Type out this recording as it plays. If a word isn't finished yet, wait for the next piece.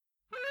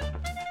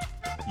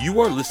You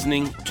are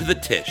listening to The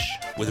Tish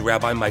with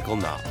Rabbi Michael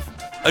Knopf,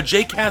 a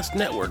JCast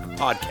Network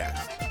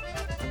podcast.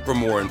 For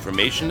more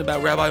information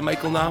about Rabbi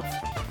Michael Knopf,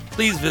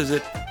 please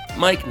visit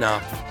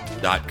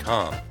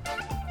mikeknopf.com.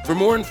 For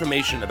more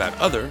information about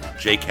other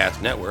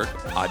JCast Network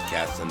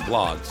podcasts and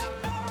blogs,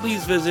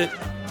 please visit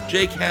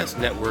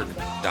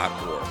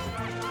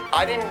jcastnetwork.org.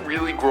 I didn't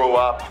really grow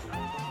up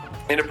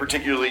in a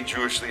particularly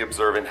Jewishly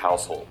observant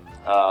household.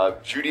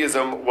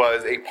 Judaism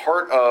was a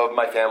part of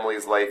my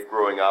family's life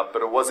growing up,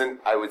 but it wasn't,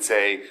 I would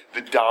say,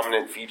 the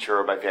dominant feature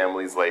of my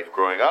family's life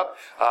growing up.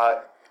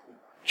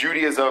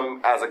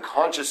 Judaism as a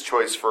conscious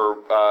choice for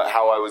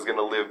how I was going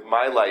to live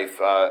my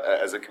life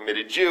as a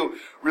committed Jew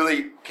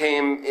really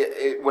came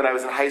when I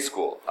was in high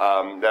school.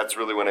 That's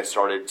really when I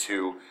started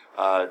to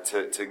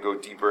go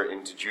deeper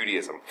into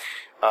Judaism.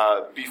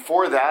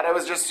 Before that, I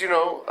was just,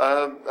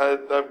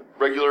 a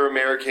regular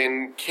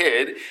American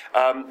kid,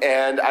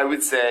 and I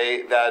would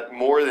say that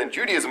more than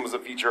Judaism was a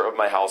feature of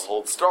my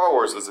household, Star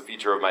Wars was a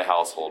feature of my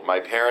household. My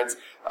parents,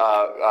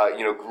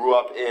 grew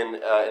up in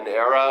an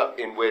era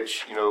in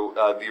which,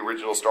 the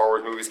original Star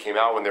Wars movies came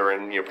out when they were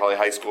in, probably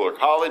high school or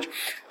college,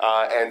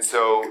 and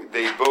so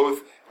they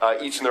both,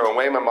 each in their own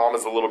way. My mom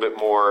is a little bit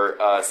more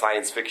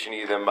science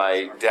fiction-y than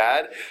my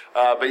dad,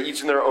 but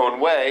each in their own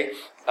way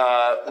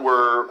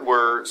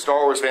were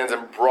Star Wars fans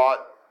and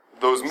brought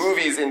those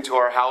movies into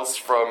our house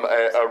from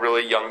a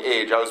really young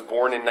age. I was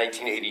born in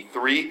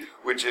 1983,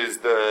 which is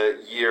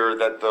the year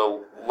that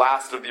the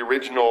last of the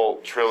original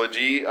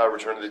trilogy,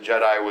 Return of the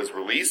Jedi, was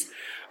released.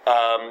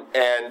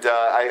 And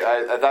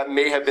that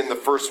may have been the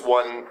first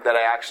one that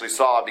I actually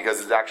saw,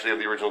 because it's actually, of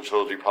the original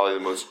trilogy, probably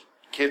the most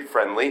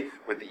kid-friendly,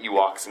 with the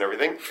Ewoks and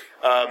everything.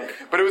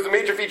 But it was a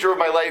major feature of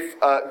my life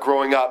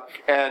growing up,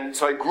 and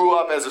so I grew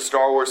up as a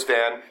Star Wars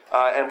fan,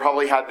 and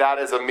probably had that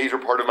as a major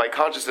part of my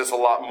consciousness a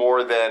lot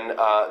more than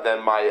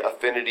my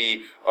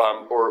affinity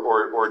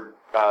or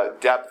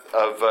depth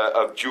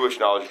of Jewish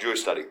knowledge, Jewish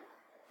study.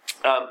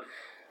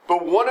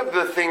 But one of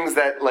the things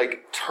that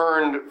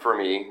turned for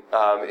me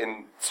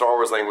in Star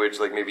Wars language,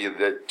 maybe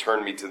that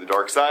turned me to the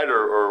dark side,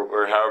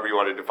 or however you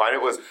want to define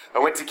it, was I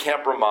went to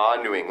Camp Ramah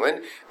in New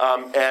England,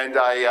 and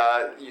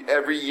I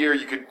every year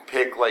you could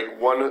pick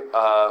one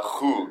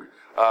chug.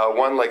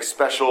 One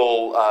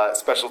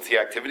specialty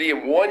activity.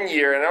 And one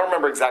year, and I don't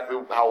remember exactly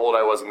how old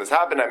I was when this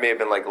happened, I may have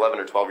been 11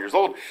 or 12 years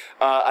old,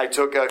 I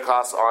took a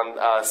class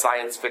on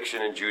science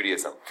fiction and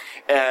Judaism.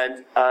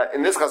 And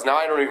in this class, now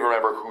I don't even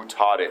remember who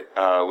taught it,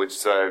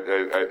 which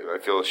I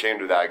feel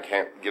ashamed of that. I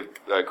can't give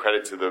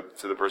credit to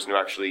the person who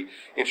actually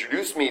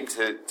introduced me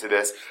to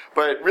this,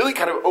 but it really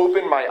kind of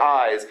opened my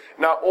eyes,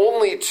 not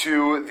only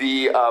to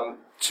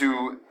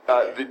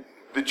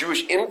the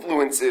Jewish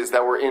influences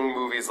that were in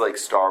movies like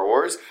Star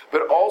Wars,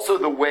 but also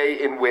the way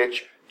in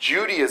which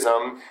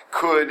Judaism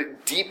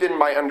could deepen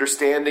my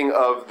understanding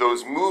of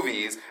those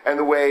movies, and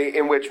the way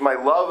in which my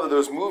love of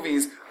those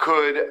movies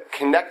could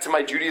connect to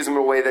my Judaism in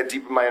a way that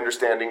deepened my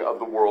understanding of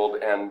the world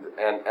and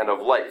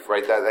of life,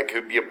 right? That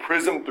could be a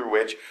prism through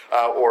which,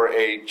 or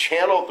a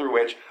channel through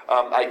which,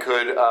 I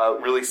could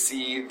really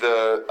see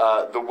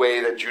the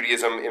way that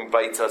Judaism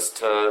invites us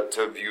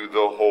to view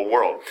the whole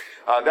world.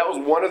 That was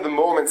one of the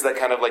moments that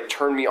kind of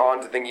turned me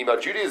on to thinking about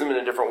Judaism in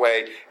a different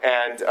way,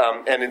 and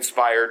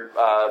inspired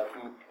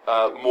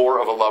more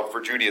of a love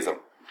for Judaism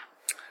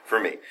for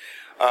me.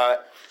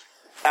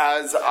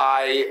 As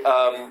I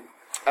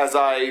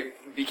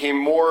became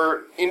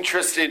more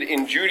interested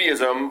in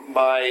Judaism,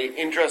 my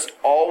interest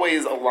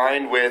always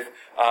aligned with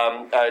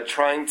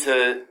trying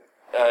to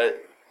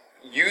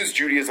use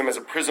Judaism as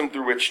a prism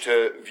through which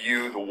to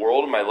view the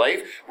world and my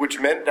life, which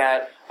meant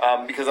that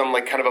because I'm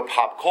kind of a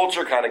pop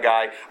culture kind of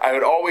guy, I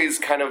would always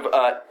kind of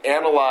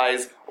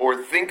analyze or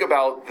think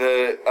about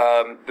the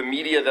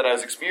media that I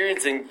was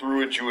experiencing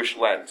through a Jewish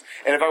lens.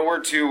 And if I were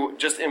to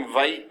just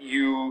invite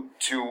you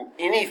to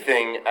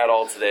anything at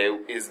all today,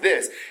 is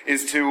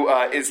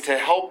to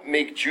help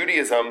make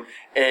Judaism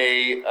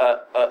a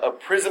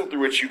prism through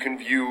which you can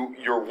view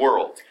your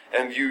world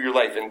and view your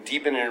life, and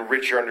deepen and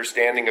enrich your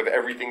understanding of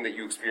everything that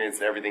you experience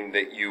and everything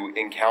that you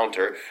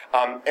encounter.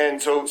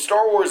 And so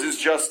Star Wars is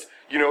just,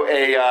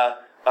 a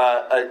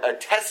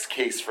test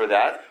case for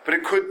that, but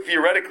it could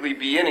theoretically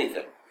be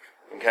anything.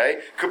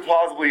 Okay, could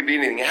plausibly be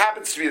anything. It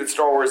happens to be that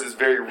Star Wars is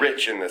very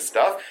rich in this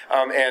stuff,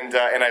 and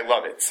I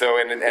love it. So,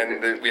 we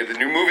have the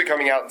new movie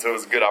coming out, and so it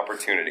was a good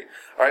opportunity.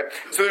 All right,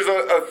 so there's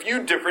a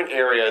few different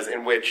areas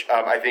in which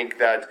I think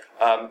that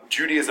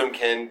Judaism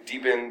can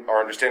deepen our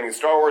understanding of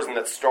Star Wars, and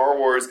that Star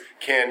Wars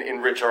can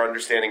enrich our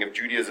understanding of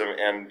Judaism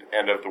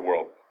and of the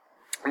world.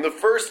 And the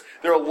first,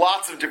 there are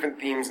lots of different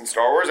themes in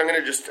Star Wars. I'm going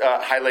to just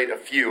highlight a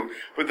few,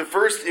 but the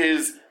first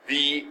is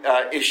the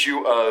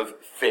issue of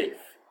faith.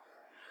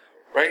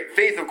 Right?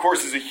 Faith, of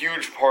course, is a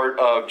huge part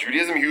of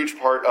Judaism, a huge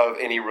part of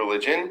any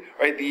religion.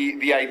 Right?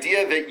 The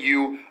idea that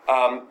you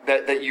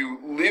that you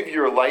live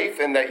your life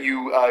and that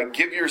you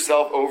give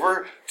yourself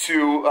over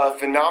to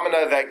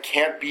phenomena that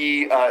can't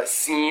be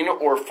seen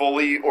or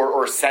fully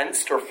or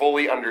sensed or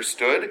fully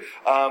understood,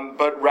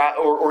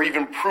 or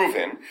even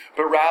proven,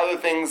 but rather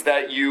things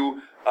that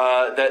you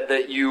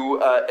that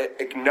you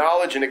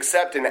acknowledge and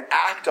accept and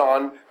act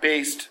on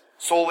based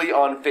solely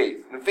on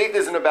faith. And faith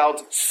isn't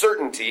about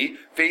certainty.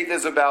 Faith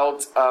is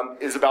about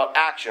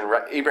action.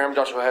 Right? Abraham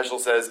Joshua Heschel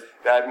says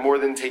that more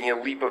than taking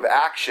a leap of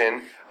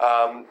action,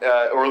 more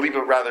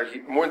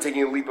than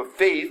taking a leap of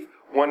faith,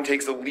 one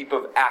takes a leap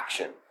of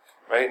action.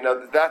 Right?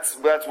 Now that's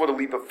what a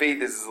leap of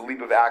faith is a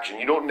leap of action.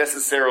 You don't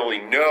necessarily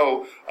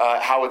know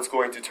how it's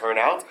going to turn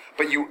out,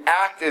 but you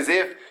act as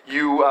if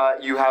you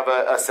have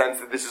a sense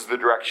that this is the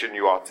direction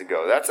you ought to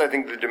go. That's, I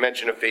think, the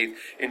dimension of faith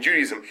in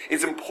Judaism.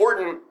 It's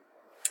important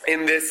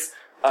in this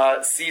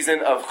season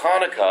of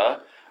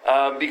Hanukkah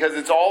because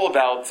it's all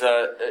about,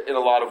 in a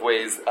lot of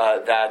ways,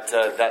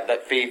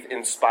 that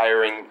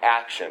faith-inspiring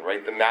action.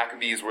 Right? The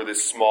Maccabees were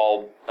this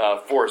small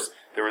force.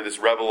 They were this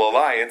rebel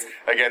alliance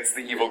against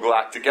the evil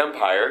Galactic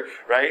Empire,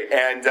 right?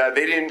 And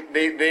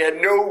they had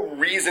no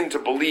reason to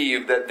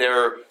believe that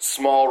their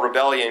small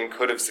rebellion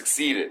could have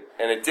succeeded,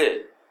 and it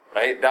did,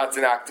 right? That's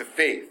an act of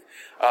faith.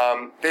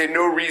 They had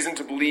no reason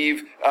to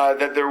believe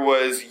that there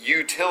was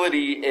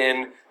utility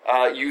in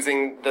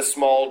using the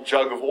small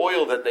jug of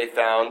oil that they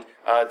found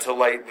to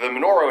light the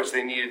menorah, which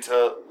they needed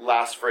to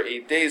last for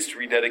 8 days to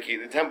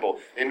rededicate the temple.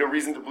 They had no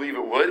reason to believe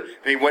it would.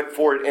 They went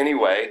for it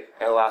anyway,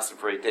 and it lasted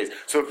for 8 days.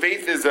 So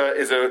faith is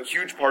a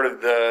huge part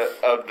of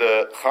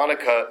the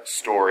Hanukkah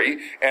story,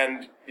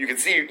 and you can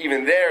see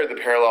even there the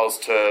parallels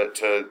to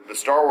the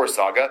Star Wars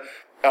saga,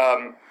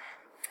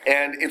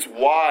 and it's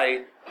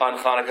why on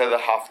Hanukkah, the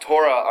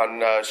Haftorah on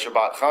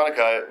Shabbat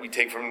Hanukkah, we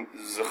take from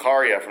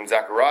Zechariah,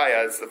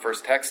 it's the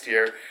first text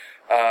here,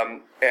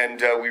 and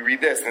we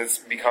read this, and it's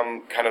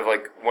become kind of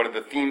like one of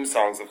the theme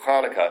songs of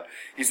Hanukkah.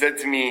 He said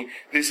to me,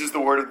 "This is the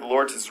word of the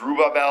Lord to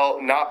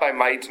Zerubbabel, not by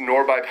might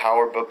nor by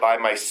power, but by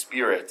my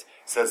spirit,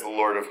 says the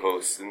Lord of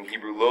hosts." In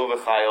Hebrew, lo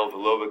v'chayil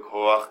v'lo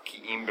v'koach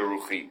ki im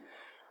beruchi.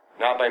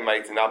 Not by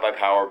might and not by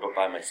power, but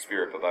by my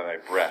spirit, but by my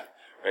breath.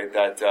 Right,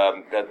 that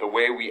the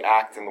way we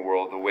act in the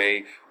world, the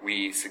way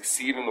we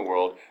succeed in the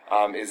world,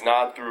 is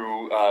not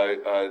through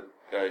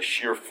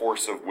sheer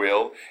force of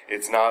will.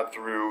 It's not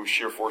through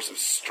sheer force of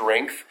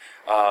strength,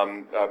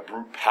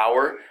 brute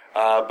power,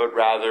 but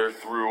rather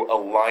through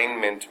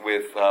alignment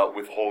with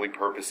holy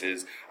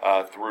purposes,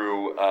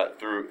 through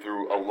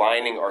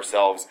aligning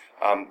ourselves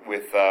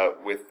with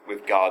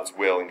God's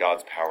will and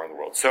God's power in the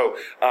world. So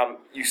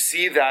you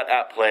see that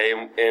at play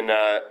in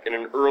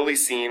an early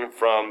scene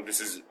from,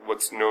 this is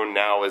what's known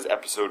now as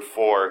Episode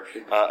 4,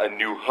 A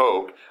New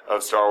Hope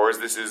of Star Wars.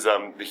 This is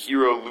the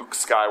hero Luke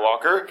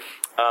Skywalker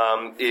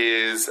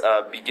is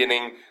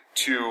beginning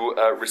to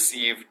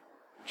receive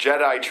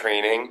Jedi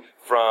training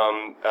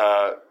from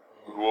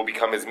who will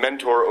become his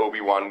mentor,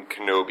 Obi-Wan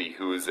Kenobi,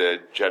 who is a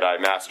Jedi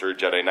Master,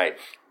 Jedi Knight.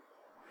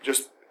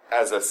 Just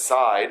as a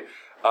side,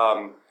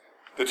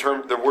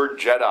 the word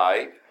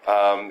Jedi,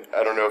 I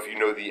don't know if you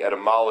know the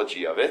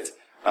etymology of it,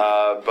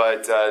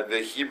 but the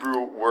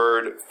Hebrew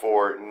word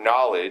for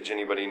knowledge,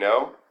 anybody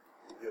know?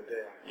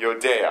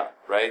 Yodea,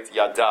 right?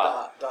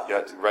 Yada,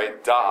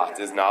 right? Da'at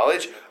is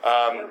knowledge.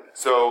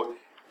 So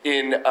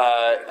in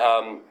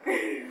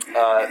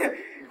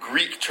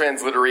Greek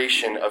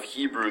transliteration of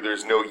Hebrew,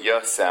 there's no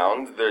ya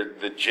sound.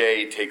 The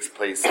J takes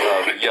place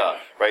of ya,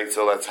 right?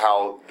 So that's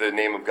how the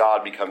name of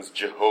God becomes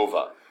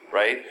Jehovah,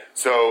 right?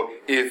 So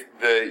if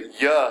the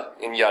ya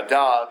in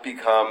yada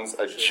becomes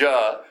a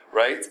ja,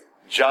 right?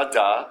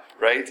 Jada,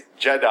 right?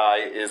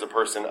 Jedi is a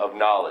person of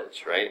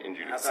knowledge, right? In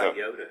Judaism. How about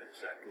Yoda?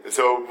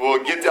 So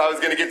we'll get to, I was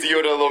going to get to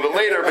Yoda a little bit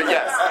later, but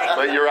yes,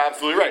 but you're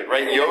absolutely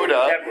right?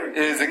 Yoda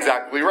is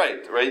exactly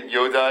right?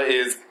 Yoda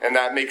is, and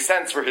that makes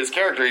sense for his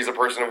character. He's a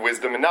person of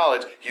wisdom and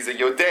knowledge. He's a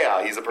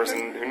Yodea. He's a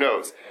person who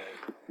knows.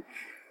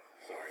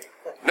 Sorry.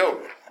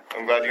 No,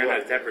 I'm glad you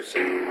had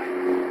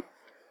 10%.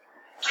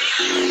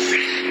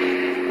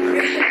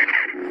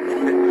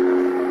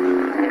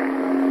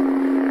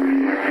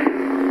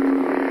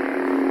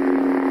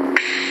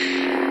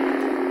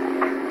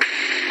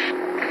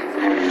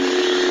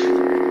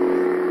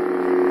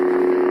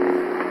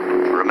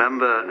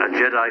 A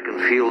Jedi can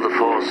feel the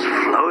Force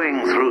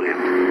flowing through him.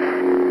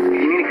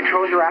 You mean it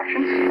controls your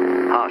actions?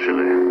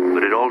 Partially,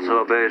 but it also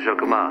obeys your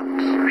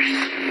commands.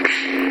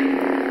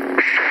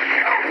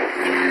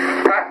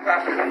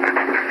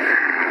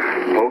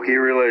 Wokey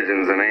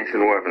religions and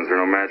ancient weapons are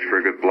no match for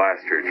a good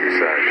blaster at your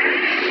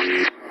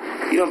side.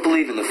 You don't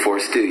believe in the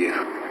Force, do you?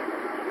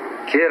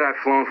 Kid, I've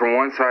flown from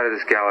one side of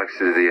this galaxy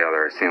to the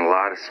other. I've seen a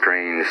lot of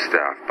strange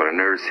stuff, but I've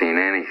never seen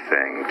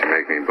anything to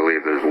make me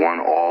believe there's one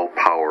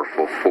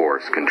all-powerful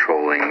force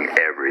controlling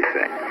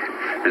everything.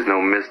 There's no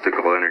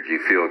mystical energy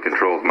field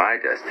controls my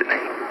destiny.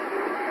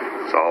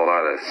 It's all a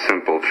lot of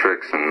simple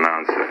tricks and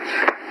nonsense.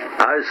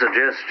 I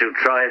suggest you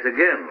try it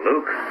again,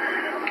 Luke.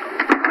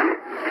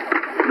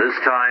 This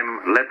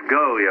time, let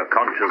go your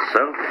conscious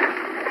self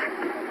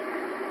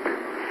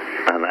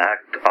and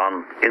act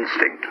on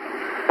instinct.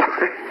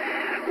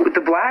 With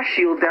the blast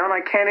shield down, I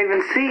can't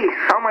even see.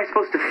 How am I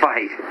supposed to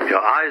fight? Your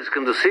eyes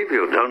can deceive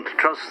you. Don't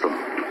trust them.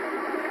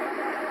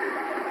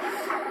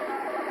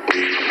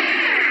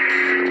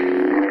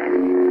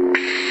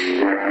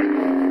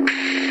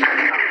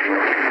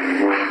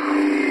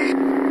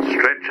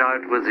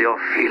 out with your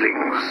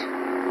feelings.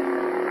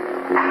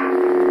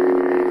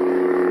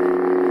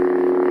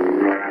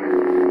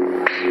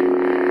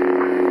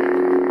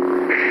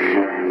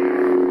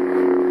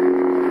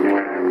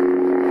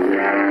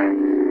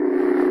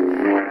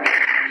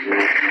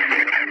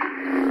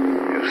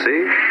 You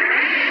see?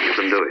 You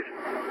can do it.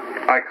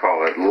 I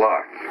call it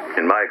luck.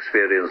 In my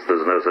experience,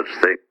 there's no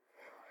such thing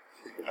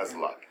as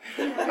luck.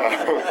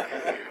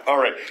 All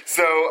right.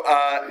 So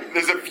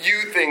there's a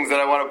few things that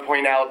I want to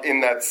point out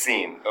in that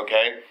scene,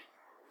 okay?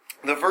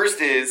 The first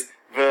is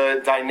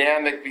the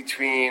dynamic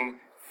between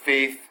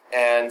faith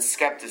and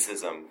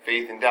skepticism,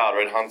 faith and doubt,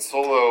 right? Han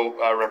Solo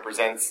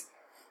represents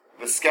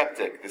the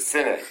skeptic, the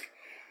cynic.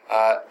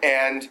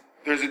 And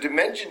there's a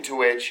dimension to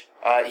which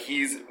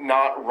he's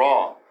not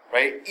wrong,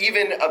 right?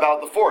 Even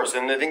about the Force.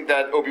 And I think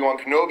that Obi-Wan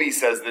Kenobi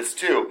says this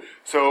too.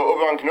 So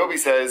Obi-Wan Kenobi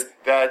says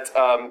that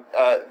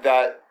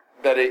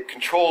that it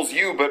controls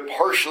you, but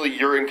partially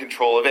you're in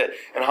control of it.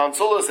 And Han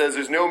Solo says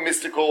there's no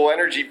mystical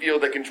energy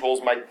field that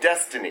controls my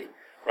destiny,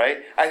 right?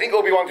 I think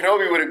Obi-Wan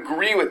Kenobi would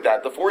agree with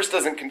that. The Force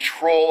doesn't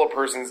control a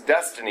person's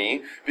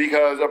destiny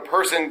because a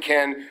person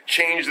can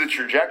change the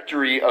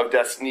trajectory of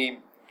destiny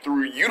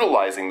through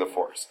utilizing the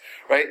Force,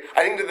 right?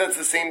 I think that that's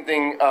the same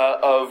thing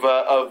of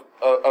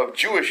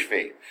Jewish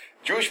faith.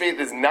 Jewish faith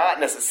is not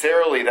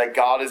necessarily that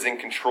God is in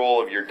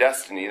control of your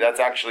destiny. That's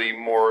actually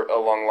more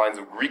along the lines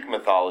of Greek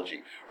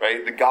mythology,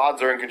 right? The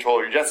gods are in control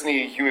of your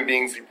destiny. Human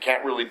beings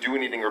can't really do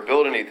anything or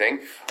build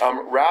anything.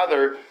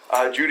 Rather,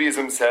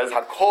 Judaism says,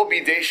 "Hakol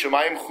bidei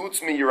shamayim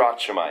chutz mi yirat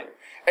shamayim."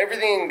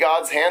 Everything in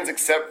God's hands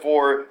except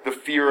for the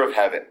fear of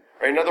heaven.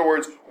 Right? In other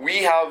words,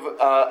 we have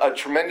a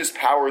tremendous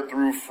power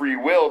through free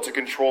will to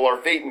control our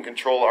fate and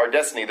control our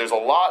destiny. There's a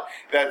lot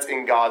that's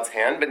in God's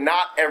hand, but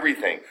not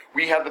everything.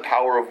 We have the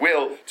power of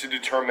will to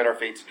determine our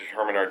fate, to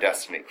determine our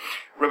destiny.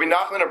 Rabbi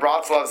Nachman of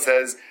Bratslav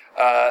says,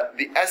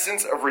 the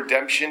essence of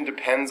redemption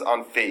depends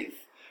on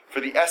faith, for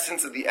the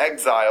essence of the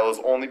exile is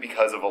only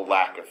because of a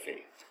lack of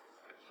faith.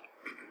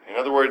 In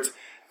other words,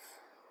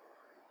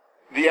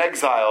 the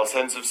exile,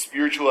 sense of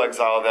spiritual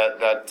exile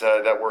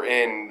that we're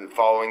in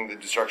following the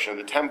destruction of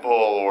the temple,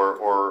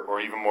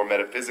 or even more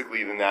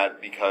metaphysically than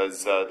that,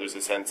 because there's a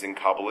sense in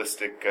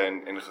Kabbalistic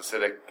and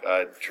Hasidic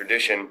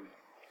tradition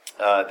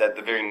that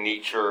the very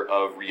nature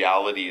of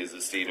reality is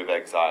a state of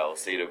exile, a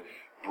state of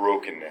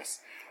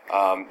brokenness,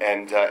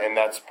 and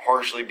that's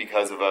partially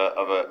because of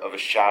a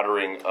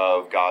shattering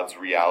of God's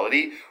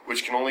reality,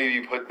 which can only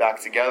be put back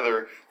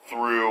together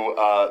through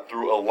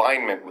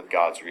alignment with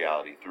God's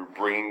reality, through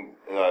bringing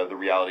the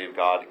reality of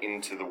God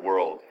into the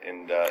world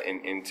and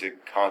into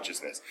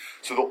consciousness.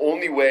 So the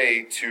only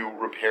way to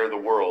repair the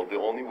world, the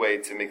only way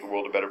to make the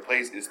world a better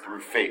place is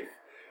through faith,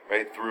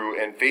 right?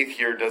 And faith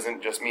here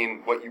doesn't just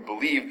mean what you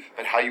believe,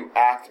 but how you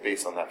act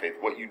based on that faith,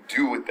 what you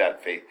do with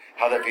that faith,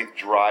 how that faith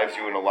drives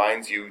you and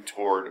aligns you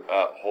toward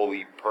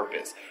holy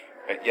purpose.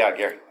 Right? Yeah,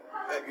 Gary.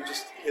 You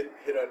just hit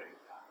on it.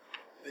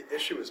 The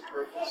issue is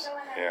purpose.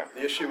 Yeah.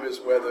 The issue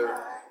is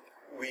whether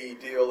we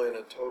deal in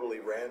a totally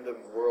random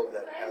world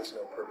that has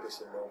no purpose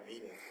and no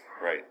meaning.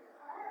 Right.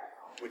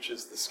 Which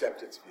is the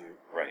skeptic's view.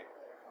 Right.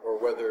 Or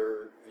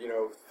whether,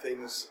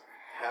 things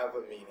have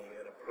a meaning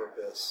and a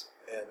purpose,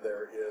 and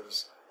there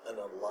is an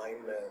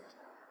alignment,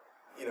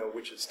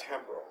 which is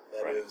temporal.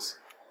 That right. is,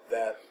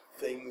 that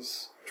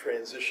things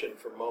transition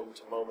from moment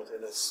to moment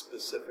in a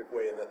specific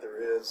way, and that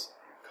there is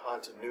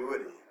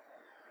continuity,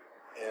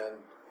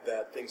 and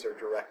that things are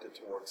directed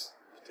towards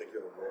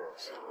particular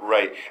goals.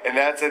 Right, and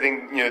that's, I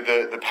think,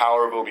 the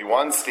power of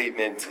Obi-Wan's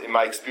statement. In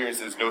my experience,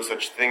 there's no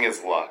such thing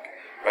as luck.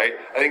 Right?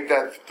 I think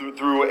that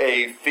through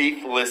a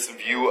faithless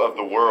view of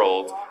the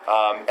world,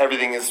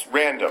 everything is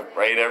random,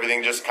 right?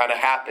 Everything just kind of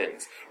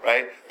happens,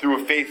 right?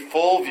 Through a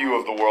faithful view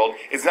of the world,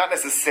 it's not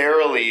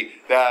necessarily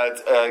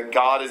that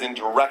God is in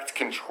direct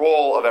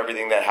control of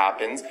everything that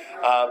happens,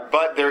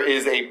 but there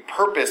is a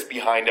purpose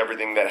behind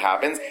everything that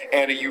happens,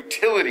 and a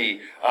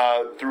utility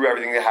through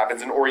everything that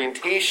happens, an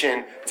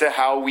orientation to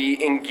how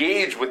we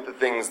engage with the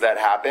things that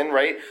happen,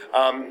 right?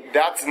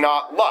 That's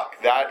not luck.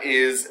 That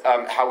is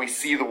how we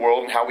see the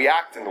world and how we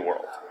act in the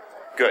world.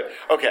 Good.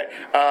 Okay.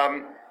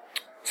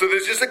 So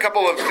there's just a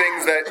couple of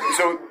things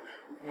so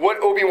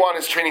what Obi-Wan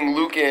is training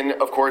Luke in,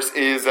 of course,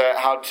 is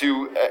how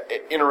to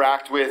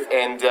interact with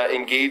and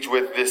engage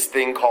with this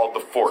thing called the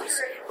Force,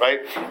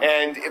 right?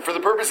 And for the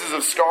purposes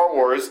of Star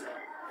Wars,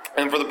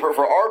 and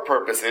for our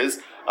purposes,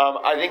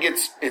 I think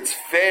it's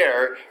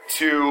fair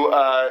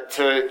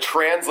to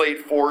translate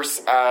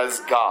Force as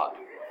God,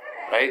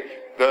 right?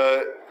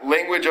 The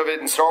language of it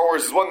in Star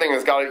Wars is one thing.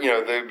 It's got,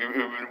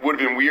 it would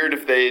have been weird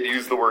if they had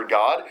used the word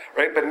God,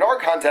 right? But in our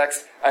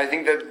context, I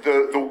think that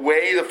the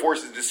way the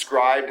Force is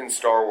described in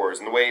Star Wars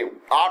and the way it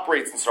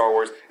operates in Star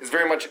Wars is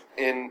very much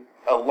in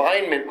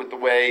alignment with the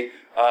way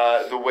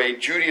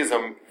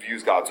Judaism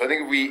views God. So I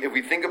think if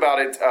we think about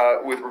it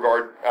with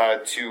regard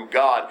to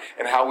God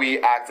and how we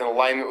act in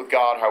alignment with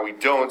God, how we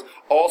don't,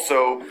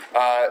 also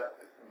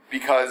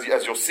because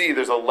as you'll see,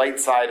 there's a light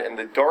side and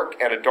a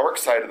dark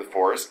side of the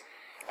Force.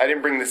 I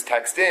didn't bring this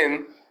text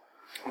in,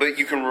 But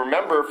you can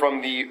remember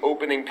from the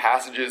opening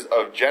passages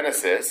of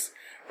Genesis,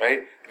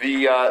 right?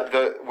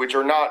 The which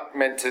are not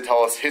meant to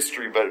tell us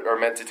history, but are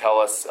meant to tell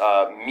us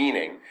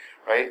meaning,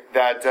 right?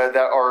 That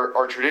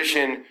our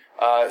tradition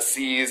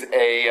sees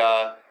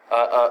a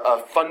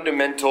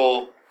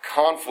fundamental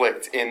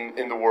conflict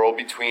in the world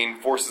between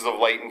forces of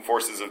light and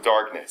forces of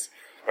darkness,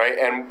 right?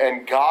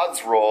 And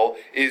God's role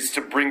is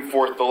to bring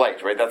forth the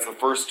light, right? That's the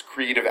first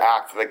creative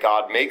act that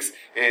God makes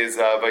is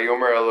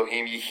Vayomer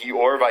Elohim Yihi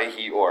Or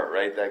Vayhi Or,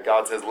 right? That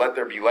God says, let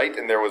there be light,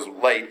 and there was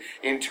light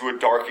into a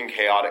dark and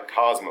chaotic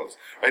cosmos,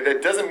 right?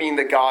 That doesn't mean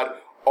that God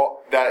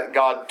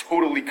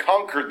totally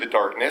conquered the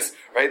darkness,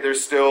 right?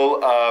 There's still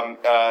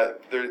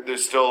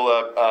there's still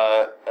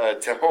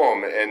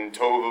tehom and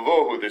tohu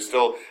vavohu. There's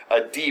still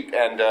a deep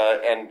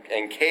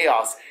and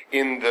chaos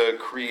in the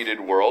created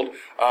world.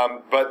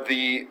 But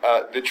the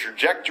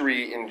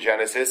trajectory in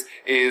Genesis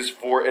is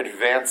for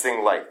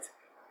advancing light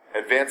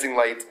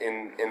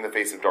in the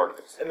face of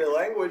darkness. And the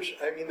language,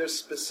 I mean, there's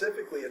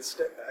specifically.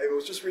 I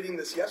was just reading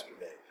this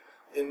yesterday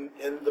in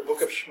the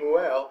book of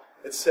Shmuel.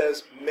 It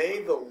says, "May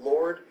the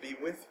Lord be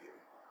with you."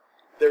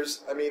 There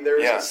is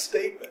a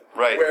statement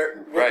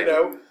where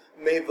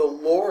 "May the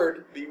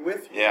Lord be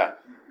with you." Yeah.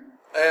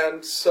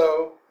 And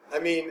so, I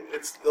mean,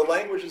 it's the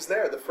language is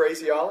there, the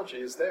phraseology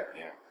is there.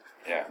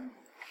 Yeah.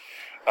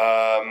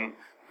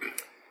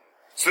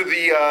 So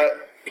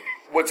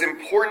what's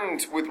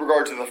important with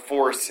regard to the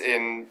Force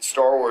in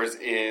Star Wars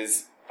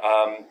is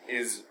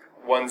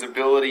one's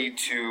ability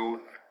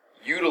to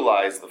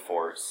utilize the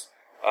Force.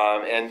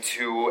 And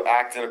to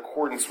act in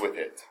accordance with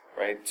it,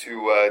 right?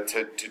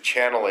 To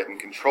channel it and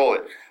control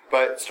it.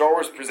 But Star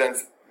Wars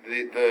presents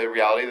the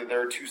reality that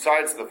there are two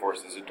sides to the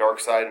Force. There's a dark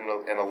side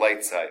and a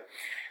light side.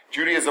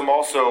 Judaism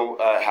also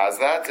has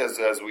that,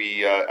 as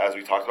we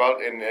talked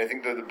about, and I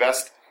think that the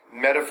best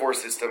metaphor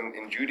system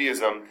in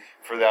Judaism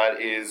for that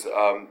is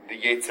the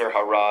Yetzer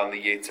Hara and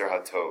the Yetzer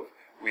HaTov.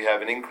 We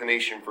have an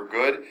inclination for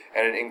good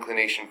and an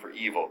inclination for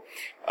evil.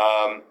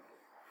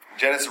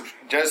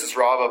 Genesis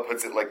Rabbah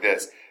puts it like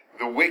this.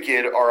 The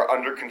wicked are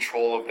under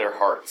control of their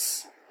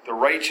hearts. The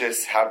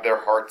righteous have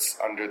their hearts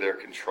under their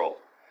control.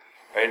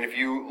 Right? And if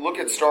you look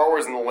at Star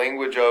Wars in the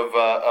language of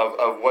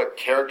what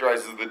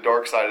characterizes the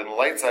dark side and the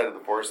light side of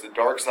the Force, the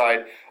dark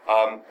side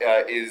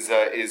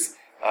is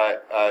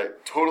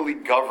totally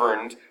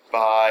governed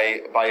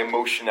by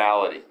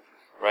emotionality,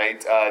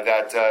 right?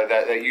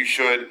 That you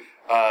should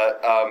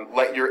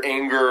let your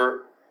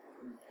anger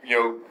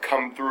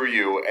come through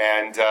you,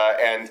 and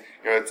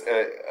it's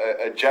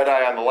a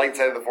Jedi on the light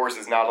side of the Force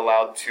is not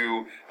allowed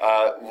to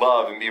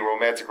love and be in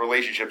romantic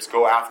relationships,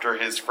 go after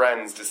his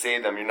friends to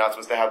save them. You're not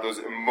supposed to have those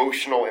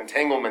emotional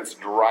entanglements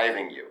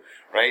driving you,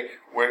 right?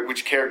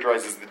 Which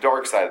characterizes the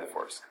dark side of the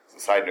Force. As a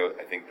side note,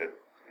 I think that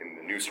in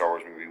the new Star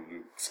Wars movie,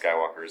 Luke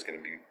Skywalker is going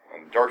to be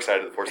on the dark side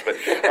of the Force, but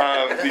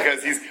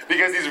because he's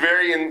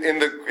very in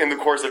the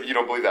course of, you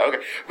don't believe that,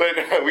 okay? But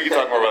we can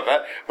talk more about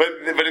that.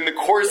 But in the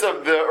course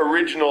of the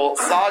original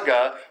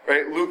saga,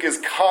 right, Luke is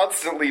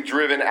constantly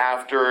driven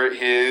after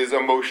his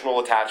emotional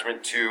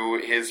attachment to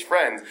his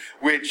friends,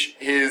 which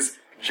his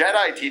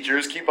Jedi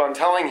teachers keep on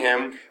telling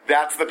him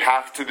that's the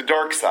path to the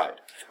dark side.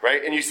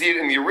 Right, and you see it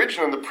in the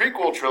original, in the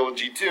prequel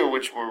trilogy too,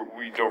 which we're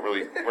not going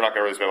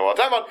to really spend a lot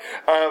of time on.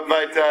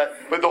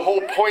 But the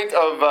whole point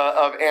of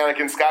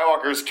Anakin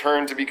Skywalker's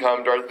turn to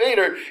become Darth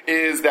Vader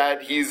is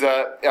that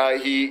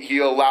he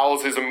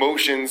allows his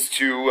emotions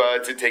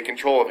to take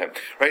control of him.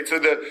 Right, so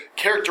the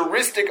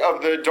characteristic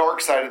of the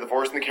dark side of the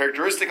Force and the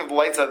characteristic of the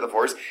light side of the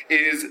Force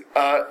is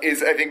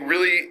I think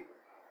really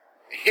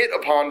hit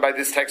upon by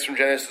this text from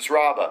Genesis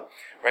Rabbah.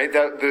 Right,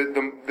 that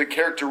the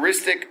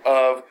characteristic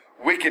of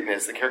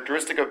wickedness, the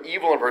characteristic of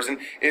evil in a person,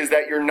 is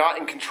that you're not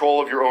in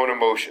control of your own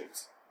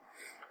emotions,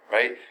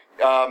 right?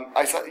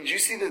 Did you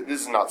see that?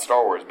 This is not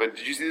Star Wars, but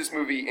did you see this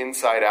movie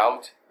Inside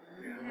Out?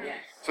 Yes.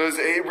 So it's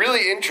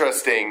really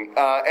interesting,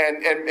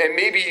 and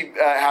maybe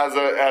has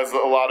a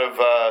lot of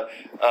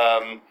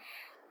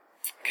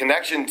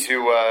connection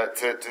to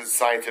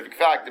scientific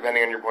fact,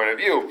 depending on your point of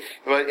view.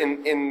 But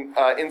in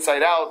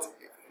Inside Out,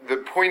 the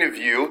point of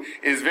view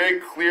is very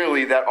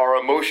clearly that our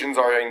emotions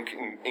are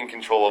in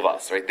control of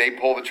us, right? They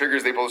pull the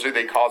triggers, they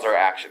cause our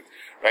actions,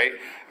 right?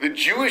 The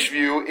Jewish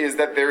view is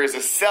that there is a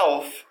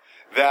self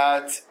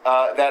that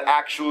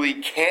actually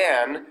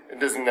can, it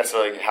doesn't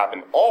necessarily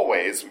happen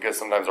always, because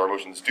sometimes our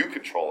emotions do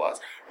control us,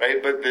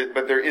 right? But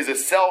there is a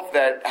self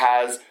that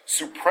has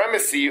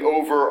supremacy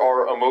over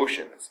our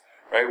emotions,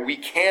 right? We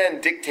can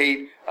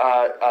dictate,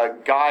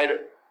 guide,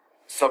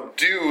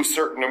 subdue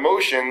certain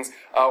emotions,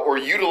 or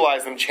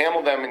utilize them,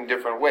 channel them in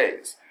different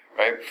ways,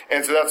 right?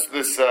 And so that's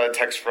this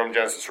text from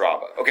Genesis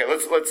Rabbah. Okay,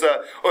 let's.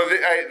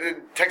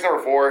 Text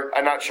number 4.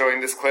 I'm not showing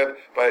this clip,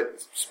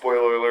 but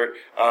spoiler alert: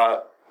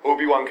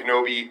 Obi-Wan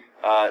Kenobi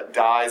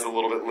dies a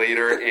little bit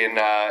later in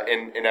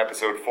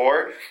Episode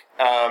 4,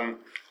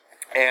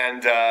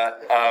 and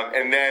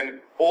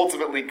then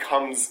ultimately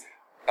comes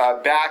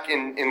back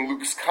in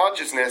Luke's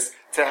consciousness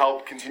to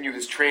help continue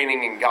his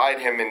training and guide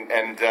him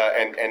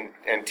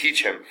and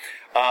teach him.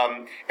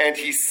 And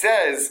he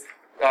says,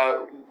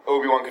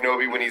 Obi-Wan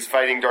Kenobi when he's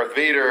fighting Darth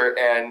Vader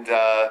and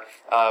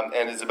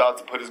is about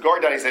to put his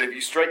guard down. He said, "If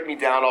you strike me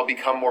down, I'll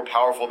become more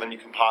powerful than you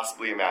can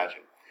possibly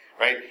imagine."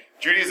 Right?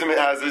 Judaism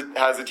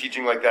has a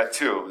teaching like that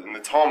too. In the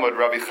Talmud,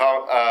 Rabbi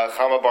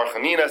Chama Bar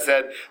Chanina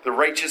said, "The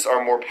righteous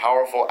are more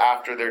powerful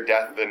after their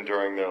death than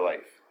during their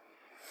life."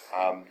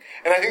 And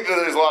I think that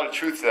there's a lot of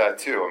truth to that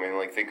too. I mean,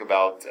 like think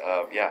about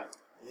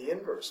The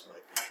inverse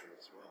might be true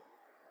as well.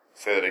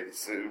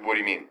 So what do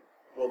you mean?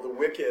 Well, the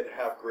wicked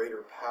have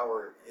greater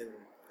power in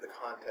the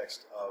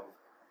context of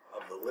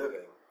the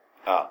living,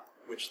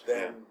 which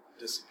then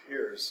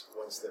disappears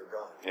once they're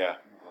gone. Yeah.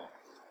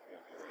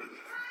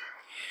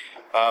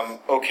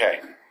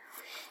 Okay.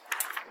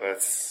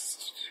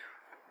 Let's.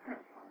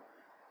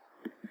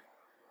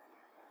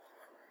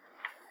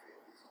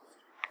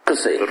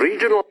 The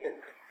regional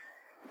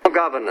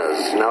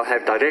governors now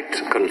have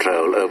direct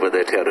control over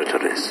their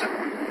territories.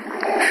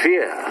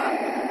 Fear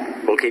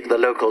will keep the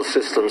local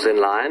systems in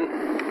line.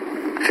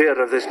 Fear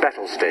of this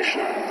battle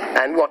station.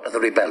 And what of the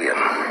rebellion?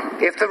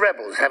 If the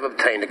rebels have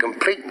obtained a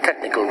complete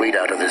technical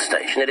readout of this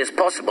station, it is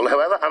possible,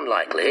 however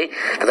unlikely,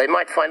 that they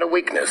might find a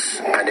weakness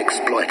and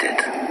exploit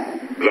it.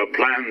 The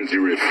plans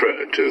you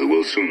refer to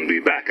will soon be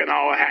back in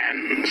our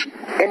hands.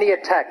 Any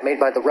attack made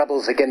by the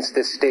rebels against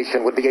this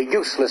station would be a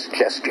useless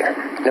gesture,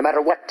 no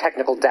matter what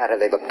technical data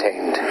they've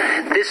obtained.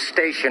 This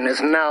station is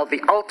now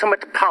the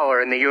ultimate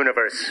power in the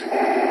universe.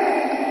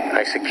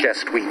 I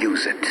suggest we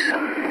use it.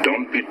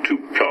 Don't be too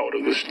proud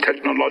of this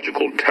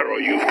technological terror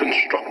you've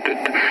constructed.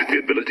 The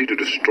ability to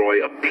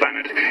destroy a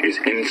planet is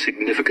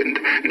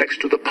insignificant next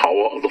to the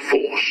power of the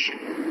Force.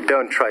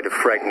 Don't try to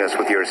frighten us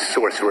with your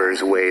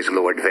sorcerer's ways,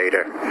 Lord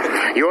Vader.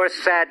 Your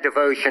sad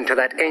devotion to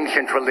that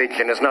ancient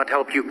religion has not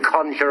helped you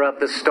conjure up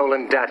the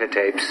stolen data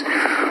tapes,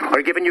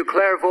 or given you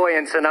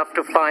clairvoyance enough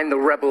to find the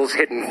rebels'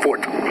 hidden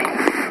fort.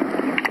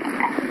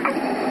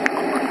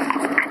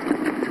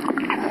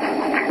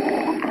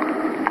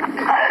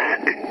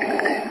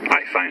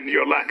 I find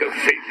your lack of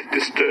faith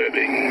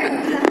disturbing.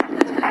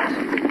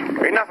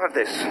 Enough of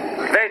this.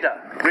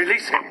 Vader,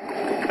 release him.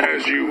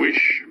 As you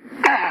wish.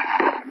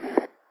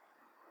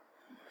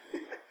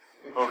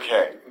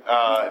 Okay.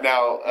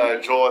 Now,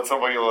 Joel, at some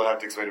point you'll have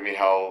to explain to me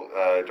how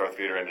Darth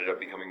Vader ended up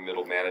becoming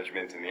middle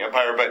management in the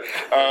Empire. But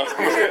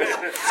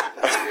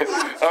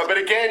but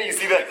again, you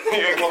see that.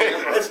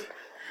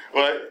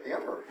 What? The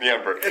Emperor. The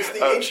Emperor. It's the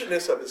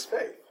ancientness of his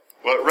faith.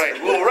 Well,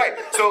 right.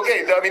 So,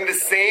 okay, I mean, the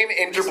same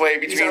interplay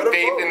between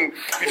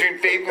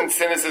faith and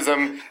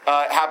cynicism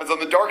happens on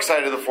the dark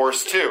side of the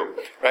Force too,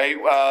 right?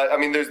 I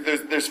mean,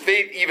 there's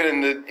faith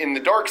even in the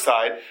dark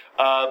side,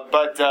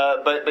 but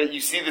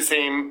you see the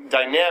same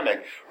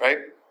dynamic, right?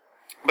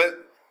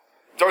 But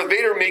Darth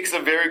Vader makes a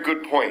very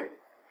good point,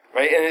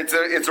 right? And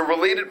it's a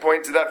related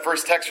point to that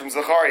first text from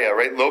Zechariah,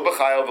 right? Lo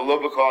b'chayil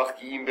v'lo b'koach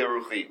ki im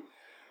beruchi.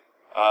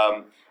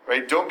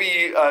 Right? Don't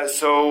be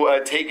so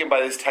taken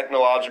by this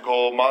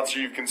technological monster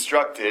you've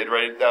constructed.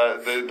 Right?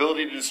 The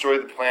ability to destroy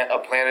a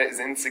planet is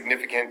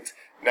insignificant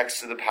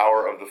next to the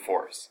power of the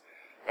Force.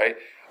 Right?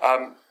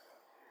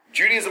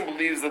 Judaism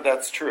believes that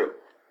that's true.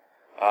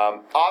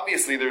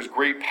 Obviously, there's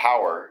great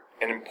power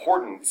and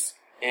importance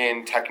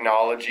in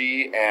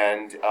technology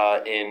and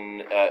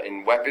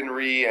in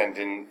weaponry and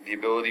in the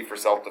ability for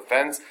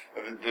self-defense.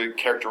 One of the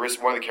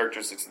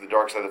characteristics of the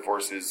dark side of the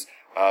Force is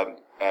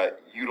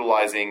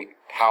utilizing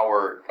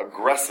power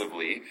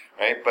aggressively,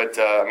 right? But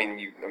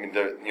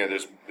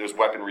there's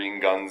weaponry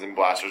and guns and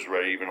blasters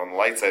ready even on the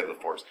light side of the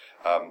Force,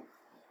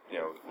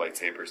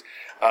 lightsabers.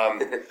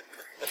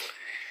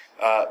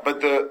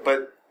 But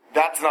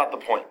that's not the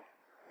point.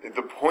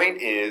 The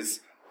point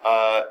is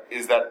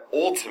that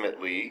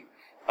ultimately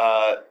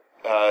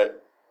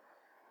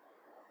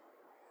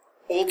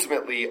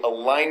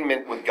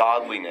alignment with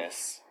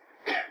godliness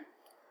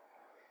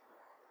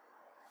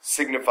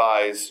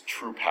signifies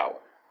true power.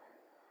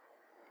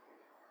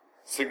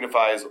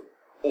 Signifies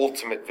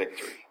ultimate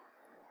victory,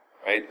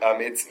 right?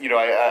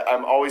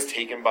 I'm always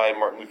taken by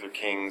Martin Luther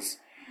King's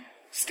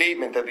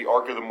statement that the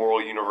arc of the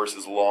moral universe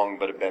is long,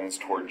 but it bends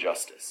toward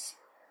justice.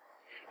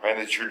 Right?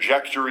 And the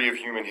trajectory of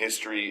human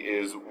history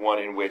is one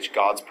in which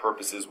God's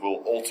purposes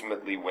will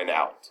ultimately win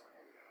out.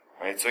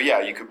 Right? So yeah,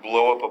 you could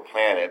blow up a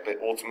planet, but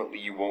ultimately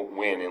you won't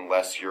win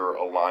unless you're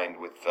aligned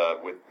with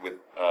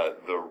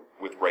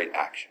right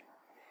action.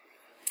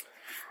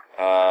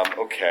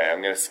 Okay,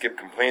 I'm going to skip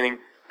complaining.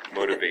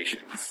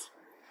 Motivations.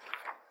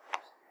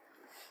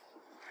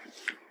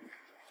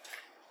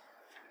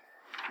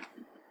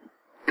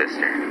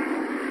 Sister.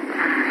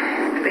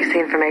 At least the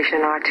information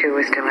in R2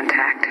 is still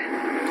intact.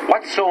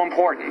 What's so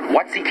important?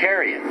 What's he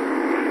carrying?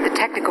 The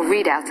technical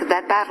readouts of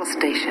that battle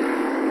station.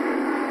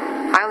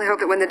 I only hope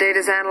that when the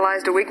data's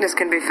analyzed, a weakness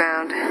can be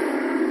found.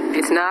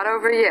 It's not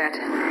over yet.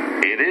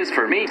 It is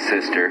for me,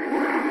 sister.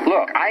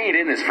 Look, I ain't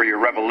in this for your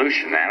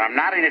revolution, and I'm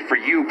not in it for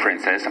you,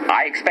 Princess.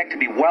 I expect to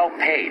be well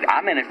paid.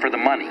 I'm in it for the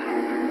money.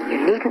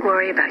 You needn't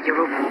worry about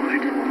your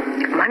reward.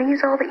 If money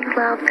is all that you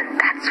love, then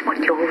that's what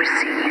you'll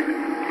receive.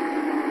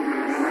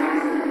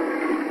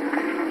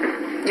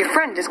 Your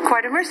friend is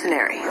quite a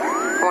mercenary.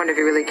 I wonder if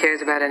he really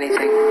cares about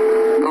anything.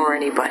 Or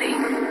anybody.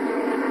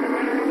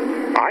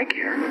 I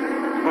care.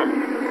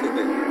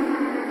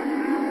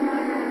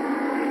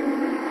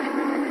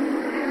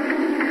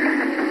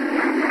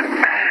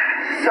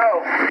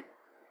 So, I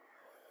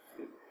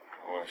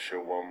want to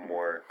show one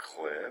more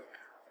clip.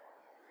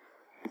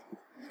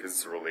 Because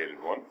it's a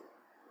related one.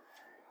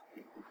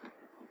 You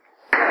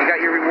got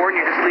your reward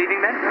and you're just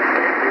leaving, then?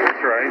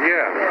 That's right,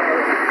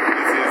 yeah.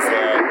 This is,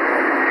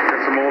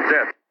 Got some old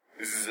debt.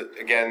 This is,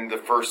 again, the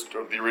first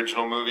of the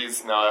original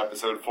movies, now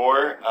episode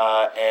 4,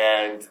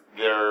 and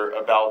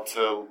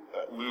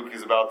Luke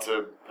is about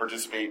to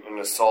participate in an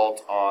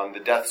assault on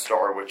the Death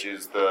Star, which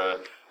is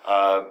the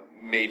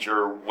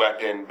major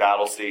weapon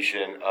battle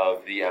station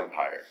of the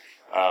Empire.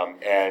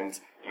 And,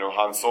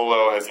 Han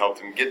Solo has helped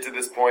him get to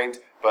this point,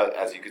 but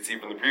as you could see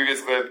from the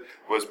previous clip,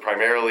 was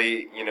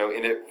primarily, in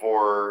it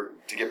to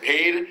get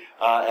paid,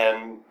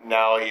 and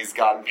now he's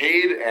gotten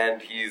paid,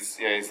 and he's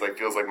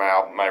feels like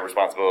my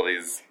responsibility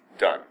is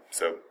done.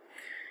 So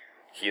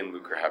he and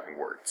Luke are having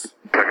words.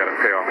 I gotta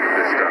pay off for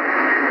this stuff.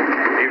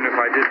 Even if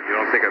I didn't, you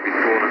don't think I'd be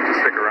fool enough to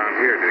stick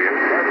around here, do you?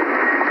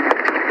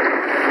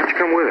 Why don't you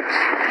come with us?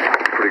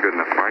 Pretty good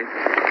in a fight.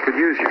 Could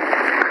use you.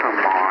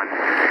 Come on.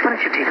 Why don't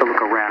you take a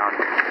look around?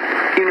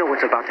 You know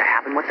what's about to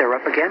happen, what they're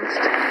up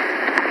against.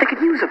 They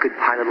could use a good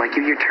pilot like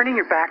you. You're turning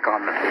your back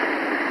on them.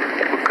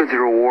 What good's the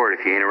reward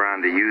if you ain't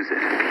around to use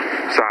it?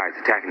 Besides,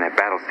 attacking that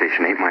battle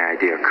station ain't my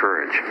idea of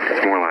courage.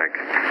 It's more like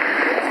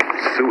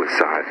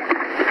suicide.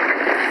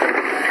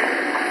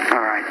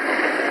 All right.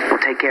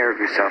 Well, take care of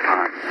yourself,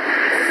 Han.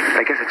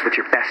 I guess that's what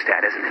you're best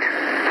at, isn't it?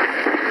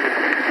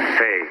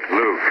 Hey,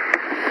 Luke.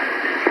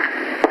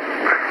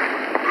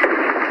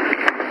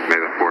 May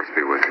the Force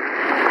be with you.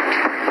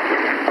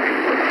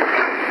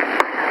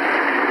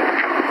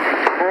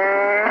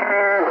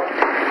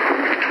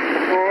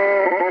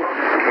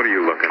 What are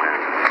you looking at?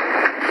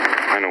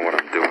 I know what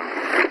I'm doing.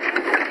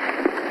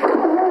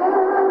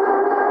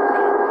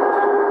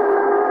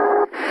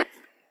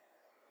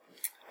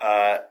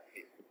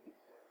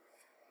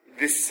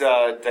 This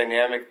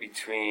dynamic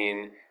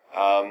between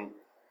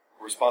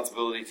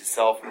responsibility to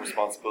self and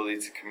responsibility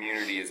to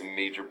community is a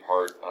major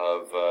part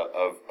of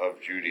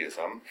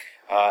Judaism,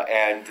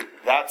 and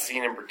that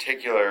scene in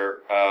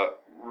particular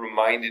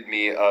reminded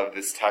me of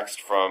this text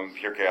from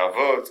Pirkei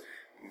Avot.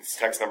 It's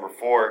text number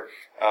 4.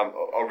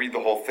 I'll read the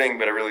whole thing,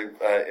 but I really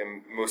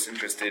am most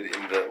interested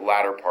in the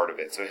latter part of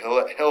it. So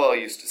Hillel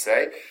used to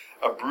say,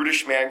 "A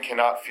brutish man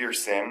cannot fear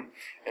sin,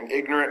 an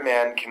ignorant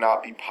man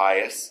cannot be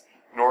pious,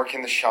 nor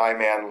can the shy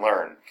man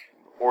learn,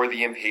 or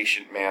the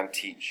impatient man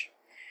teach.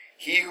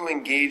 He who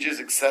engages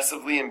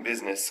excessively in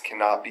business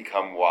cannot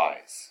become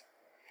wise."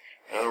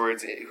 In other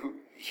words,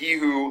 he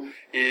who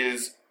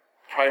is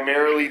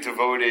primarily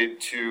devoted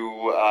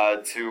to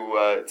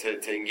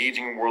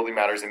engaging in worldly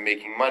matters and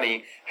making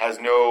money has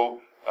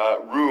no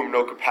room,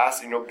 no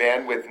capacity, no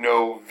bandwidth,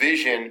 no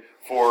vision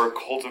for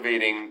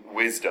cultivating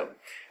wisdom,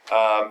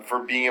 for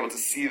being able to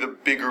see the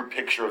bigger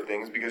picture of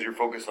things, because you're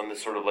focused on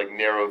this sort of like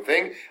narrow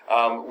thing,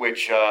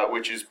 which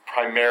is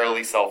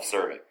primarily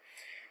self-serving,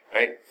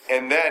 right?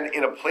 And then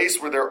in a place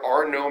where there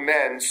are no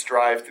men,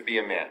 strive to be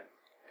a man.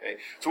 Okay,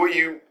 so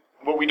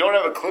what we don't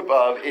have a clip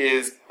of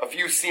is a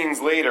few scenes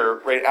later,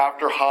 right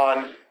after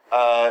Han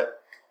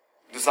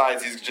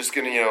decides he's just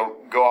going to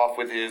go off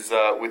with his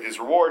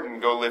reward and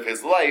go live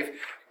his life.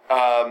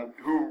 I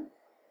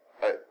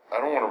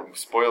don't want to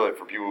spoil it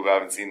for people who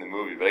haven't seen the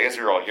movie, but I guess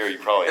you're all here, you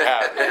probably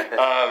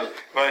have.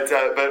 But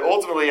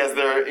ultimately, as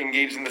they're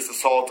engaged in this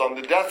assault on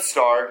the Death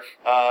Star,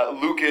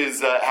 Luke has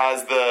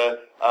the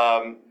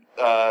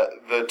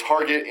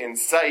target in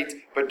sight,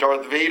 but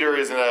Darth Vader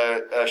is in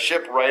a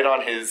ship right on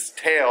his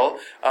tail,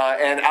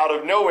 and out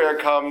of nowhere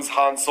comes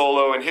Han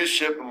Solo and his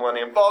ship, the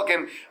Millennium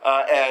Falcon,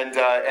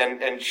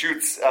 and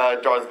shoots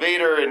Darth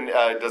Vader, and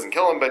doesn't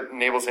kill him, but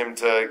enables him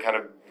to kind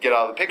of get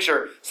out of the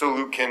picture, so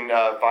Luke can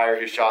fire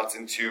his shots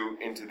into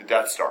the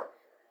Death Star.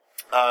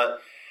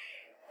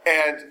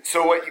 And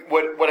so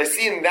what I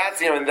see in that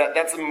scene, and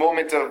that's a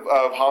moment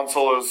of Han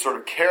Solo's sort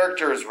of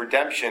character's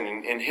redemption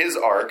in his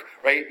arc,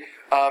 right?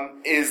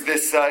 Is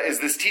this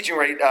teaching,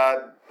 right? In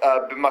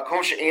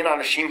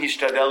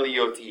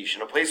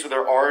a place where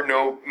there are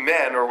no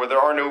men, or where there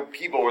are no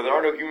people, where there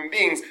are no human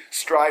beings,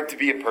 strive to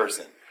be a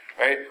person,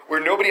 right? Where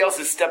nobody else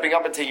is stepping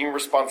up and taking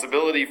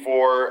responsibility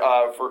for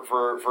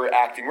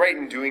acting right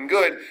and doing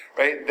good,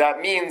 right?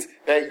 That means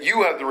that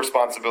you have the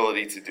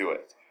responsibility to do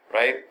it,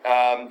 right?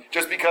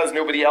 Just because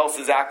nobody else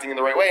is acting in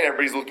the right way and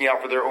everybody's looking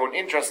out for their own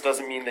interests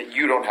doesn't mean that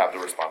you don't have the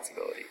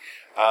responsibility.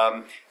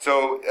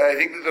 So I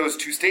think that those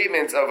two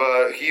statements of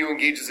he who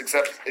engages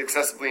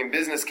excessively in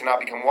business cannot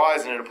become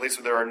wise, and in a place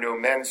where there are no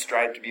men,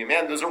 strive to be a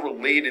man, those are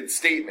related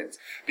statements.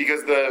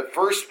 Because the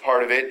first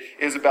part of it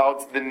is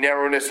about the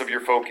narrowness of your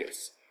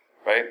focus,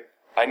 right?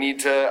 I need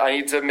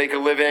to make a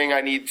living.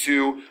 I need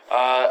to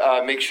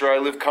make sure I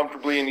live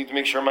comfortably. I need to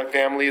make sure my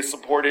family is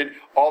supported.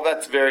 All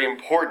that's very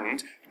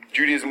important.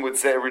 Judaism would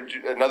say,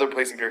 another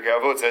place in Pirkei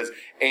Avot says,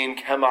 ein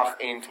kemach,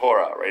 ein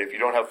Torah, right? If you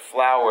don't have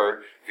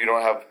flour, if you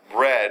don't have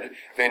bread,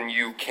 then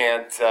you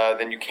can't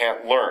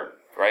learn,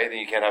 right? Then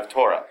you can't have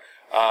Torah.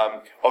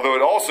 Although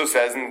it also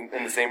says in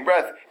the same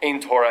breath, ein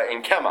Torah,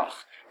 ein kemach,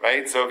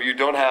 right? So if you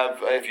don't have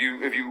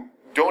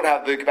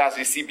the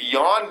capacity to see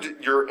beyond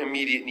your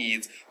immediate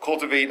needs,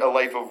 cultivate a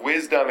life of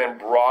wisdom and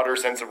broader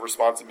sense of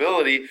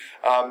responsibility,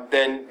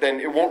 then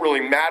it won't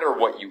really matter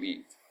what you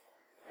eat,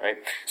 right?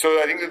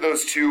 So I think that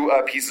those two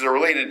pieces are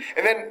related.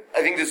 And then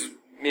I think this is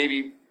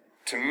maybe,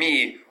 to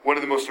me, one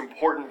of the most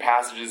important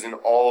passages in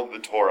all of the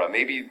Torah.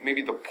 Maybe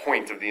the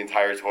point of the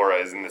entire Torah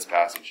is in this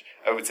passage.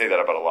 I would say that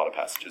about a lot of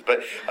passages.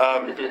 But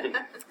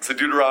so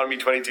Deuteronomy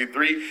 22:3,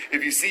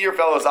 if you see your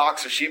fellow's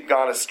ox or sheep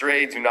gone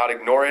astray, do not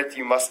ignore it.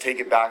 You must take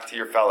it back to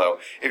your fellow.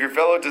 If your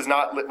fellow does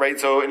not, right?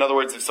 So in other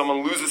words, if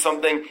someone loses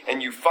something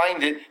and you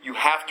find it, you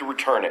have to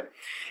return it.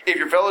 If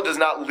your fellow does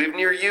not live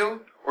near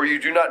you, or you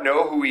do not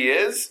know who he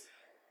is,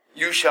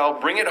 you shall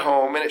bring it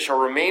home, and it shall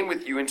remain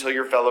with you until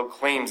your fellow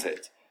claims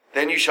it.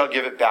 Then you shall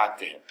give it back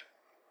to him.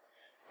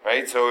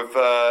 Right? So if,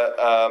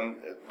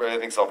 I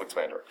think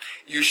self-explanatory.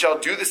 You shall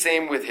do the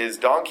same with his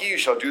donkey. You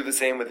shall do the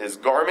same with his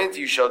garment.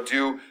 You shall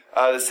do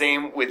the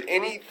same with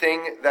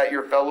anything that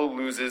your fellow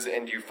loses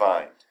and you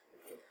find.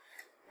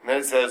 And then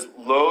it says,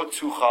 Lo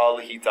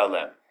tuchal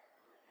hitalem.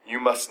 You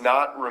must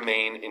not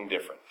remain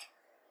indifferent.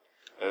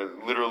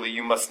 Literally,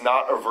 you must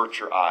not avert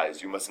your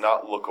eyes. You must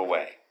not look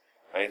away.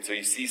 Right? So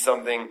you see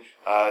something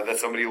that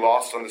somebody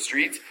lost on the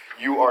street,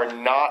 you are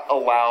not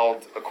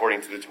allowed,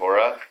 according to the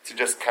Torah, to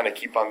just kind of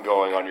keep on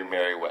going on your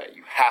merry way.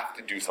 You have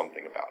to do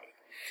something about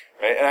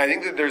it. Right? And I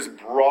think that there's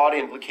broad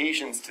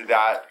implications to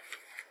that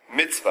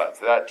mitzvah,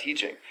 to that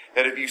teaching.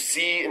 That if you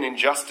see an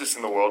injustice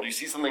in the world, you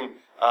see something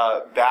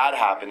bad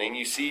happening,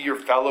 you see your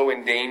fellow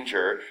in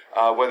danger,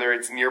 whether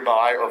it's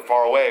nearby or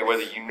far away,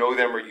 whether you know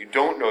them or you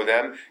don't know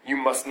them, you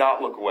must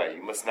not look away.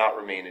 You must not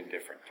remain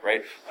indifferent,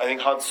 right? I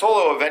think Han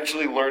Solo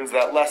eventually learns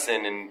that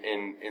lesson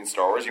in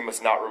Star Wars. You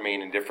must not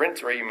remain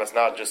indifferent, right? You must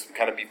not just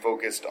kind of be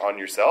focused on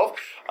yourself.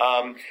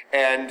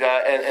 And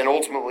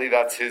ultimately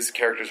that's his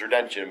character's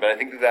redemption. But I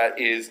think that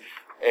is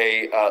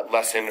a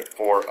lesson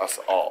for us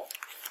all.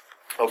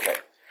 Okay.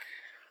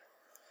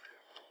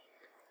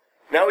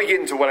 Now we get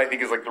into what I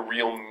think is like the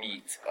real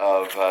meat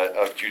of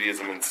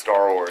Judaism and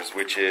Star Wars,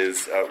 which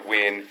is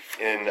when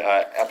in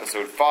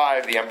Episode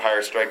 5, The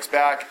Empire Strikes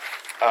Back,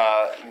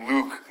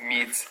 Luke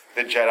meets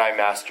the Jedi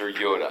Master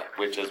Yoda,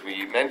 which, as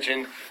we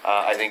mentioned,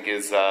 I think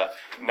is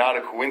not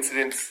a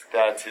coincidence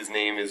that his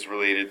name is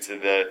related to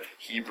the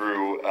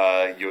Hebrew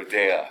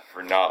Yodea,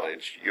 for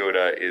knowledge.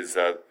 Yoda is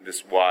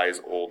this wise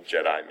old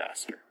Jedi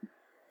Master.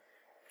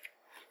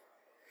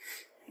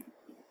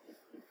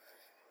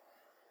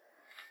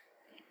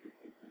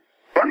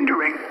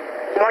 Wondering,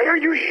 why are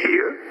you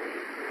here?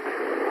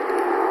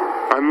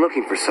 I'm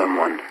looking for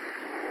someone.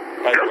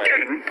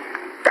 Looking?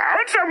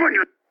 Found someone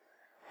you...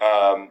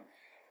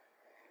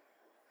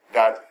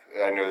 That,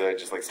 I know that I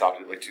just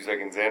stopped it 2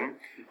 seconds in.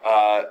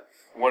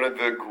 One of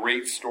the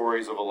great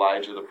stories of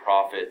Elijah the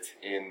prophet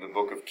in the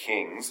book of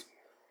Kings.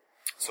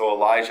 So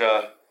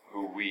Elijah,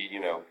 who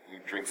who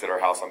drinks at our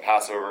house on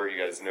Passover,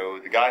 you guys know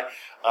the guy.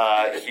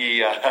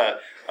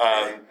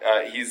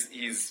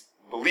 He's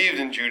believed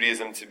in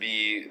Judaism to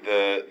be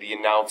the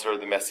announcer of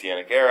the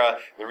Messianic era.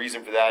 The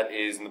reason for that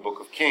is in the book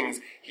of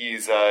Kings,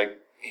 he's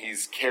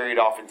carried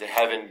off into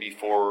heaven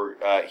before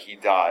he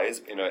dies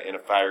in a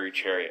fiery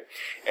chariot.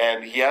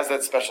 And he has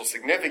that special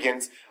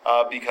significance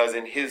because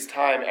in his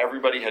time,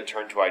 everybody had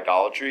turned to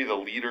idolatry. The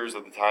leaders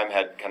of the time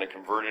had kind of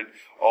converted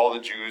all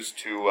the Jews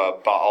to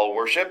Baal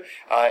worship.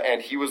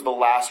 And he was the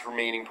last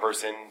remaining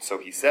person, so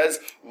he says,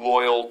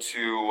 loyal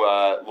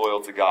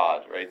to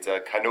God, right?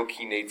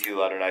 Kanoki neti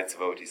l'Adonai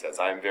tzavot, he says.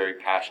 I am very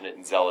passionate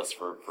and zealous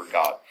for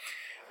God.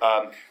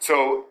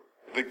 So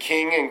the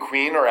king and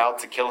queen are out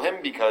to kill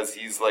him because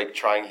he's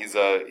he's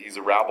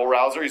a rabble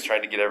rouser. He's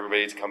trying to get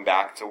everybody to come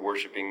back to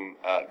worshiping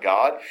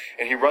God.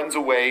 And he runs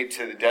away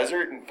to the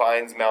desert and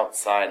finds Mount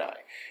Sinai.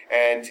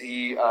 And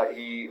he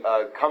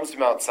comes to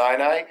Mount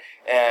Sinai,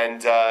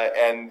 and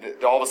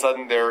all of a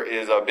sudden there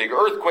is a big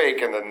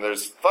earthquake, and then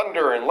there's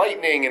thunder and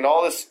lightning, and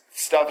all this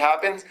stuff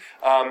happens.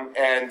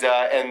 And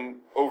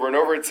over and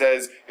over it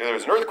says, there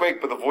was an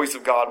earthquake, but the voice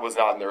of God was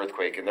not in the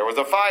earthquake. And there was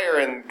a fire,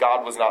 and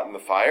God was not in the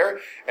fire.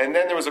 And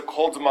then there was a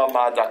kol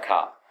dmama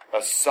daka,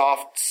 a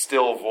soft,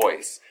 still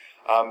voice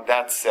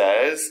that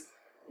says,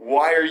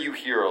 "Why are you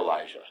here,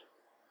 Elijah?"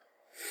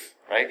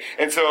 Right?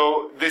 And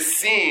so this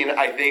scene,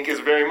 I think, is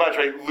very much,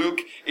 right?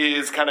 Luke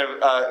is kind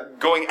of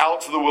going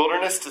out to the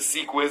wilderness to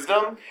seek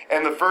wisdom,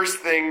 and the first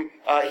thing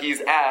he's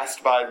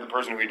asked by the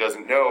person who he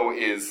doesn't know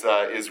is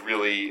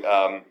really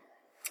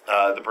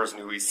the person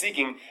who he's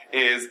seeking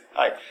is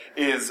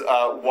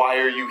why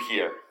are you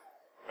here?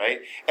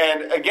 Right?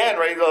 And again,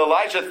 right,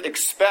 Elijah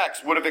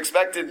would have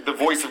expected the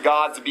voice of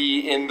God to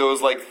be in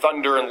those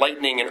thunder and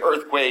lightning and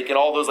earthquake and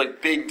all those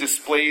big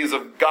displays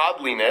of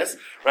godliness,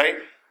 right?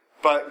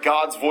 But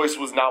God's voice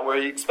was not where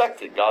he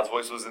expected. God's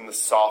voice was in the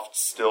soft,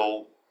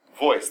 still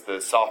voice, the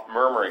soft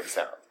murmuring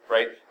sound,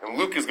 right? And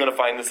Luke is going to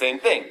find the same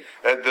thing.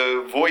 That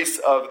the voice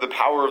of the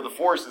power of the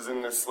Force is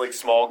in this like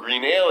small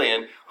green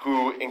alien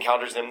who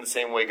encounters him the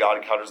same way God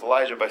encounters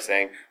Elijah by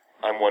saying,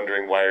 "I'm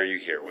wondering, why are you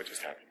here? What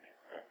just happened?"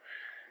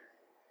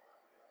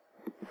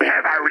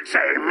 And I would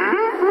say,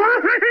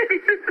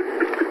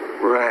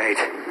 Right.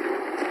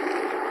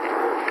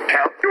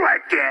 help you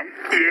again?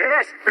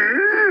 Yes.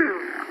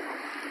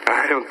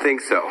 I don't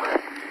think so.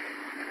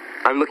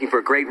 I'm looking for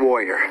a great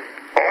warrior.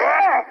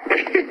 Oh,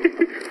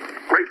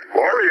 great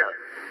warrior.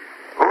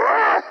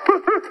 Oh.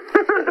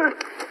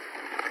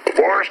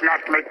 Wars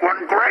not make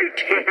one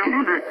great.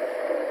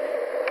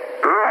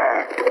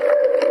 Oh.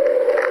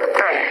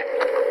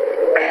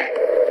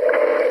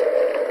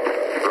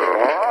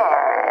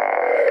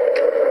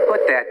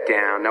 Put that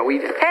down. Now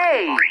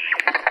Hey!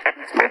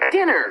 It's my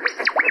dinner.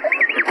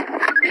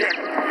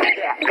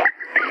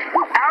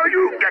 How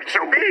you get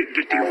so big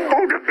getting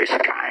food of this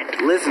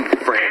kind? Listen,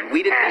 friend,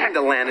 we didn't mean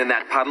to land in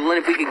that puddle, and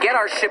if we could get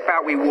our ship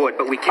out, we would,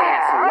 but we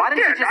can't, so why don't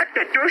you just... not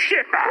get your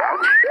ship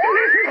out.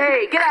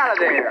 Hey, get out of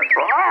there.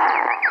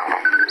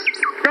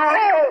 No.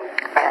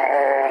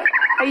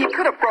 Hey, you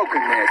could have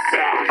broken this.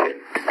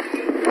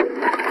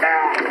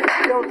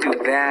 Don't do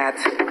that.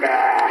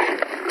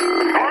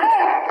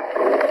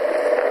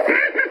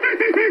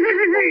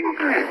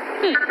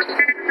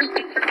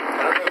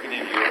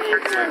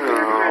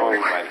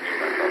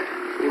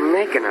 You're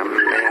making a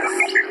mess.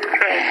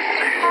 Hey.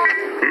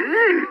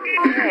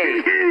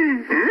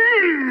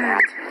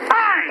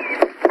 Fine,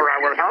 or I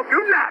will help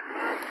you not.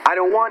 I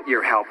don't want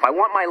your help. I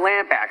want my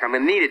lamp back. I'm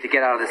going to need it to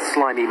get out of this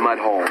slimy mud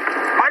hole.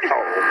 Mud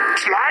hole?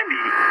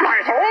 Slimy?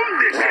 My home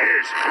this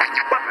is.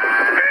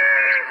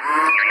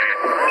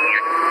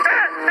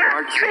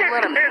 Archie,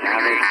 let him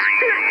have it.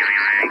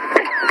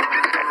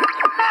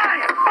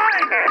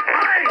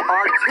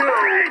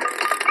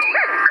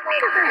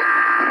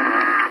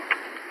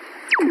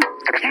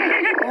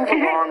 Move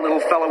along, little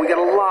fella. We got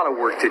a lot of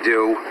work to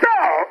do.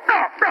 No.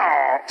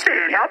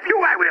 Stay and help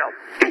you, I will.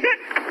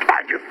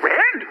 Find your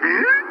friend?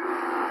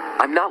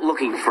 I'm not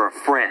looking for a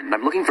friend.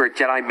 I'm looking for a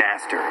Jedi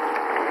Master.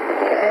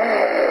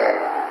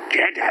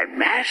 Jedi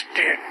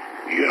Master?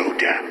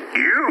 Yoda.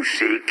 You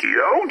seek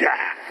Yoda.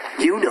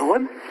 You know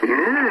him?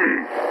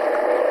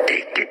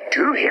 Take it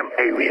to him,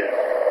 I will.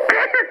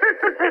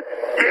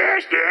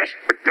 Yes.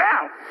 But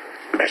now,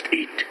 you must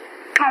eat.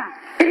 Come.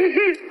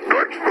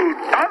 Good food.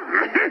 Come.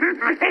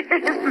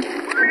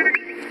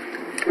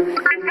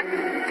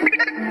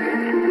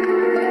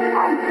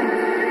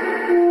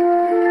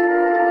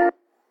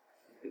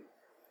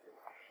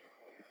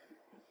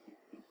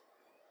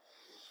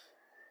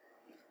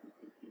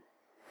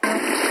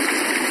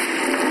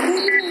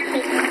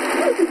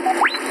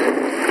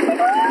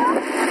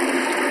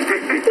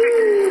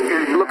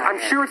 Look, I'm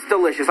sure it's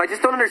delicious. I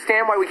just don't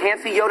understand why we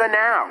can't see Yoda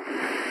now.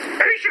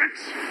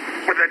 Patience!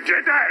 For the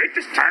Jedi, it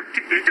is time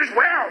to eat as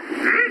well.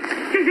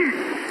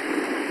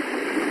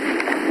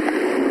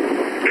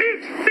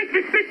 Eat!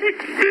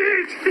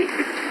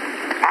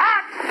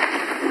 Hot!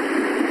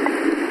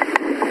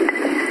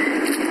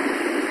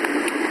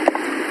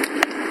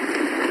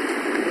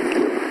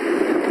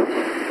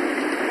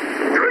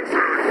 Good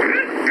food.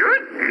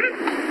 Good.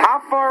 How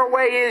far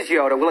away is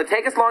Yoda? Will it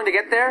take us long to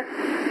get there?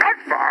 Not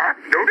far.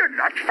 Yoda,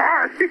 not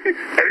far.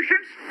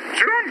 Patience.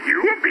 Soon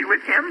you will be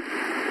with him.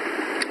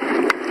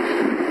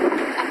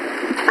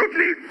 Fruit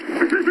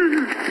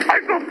I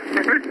go.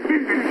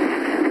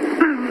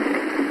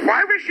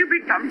 Why wish you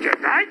become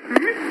Jedi?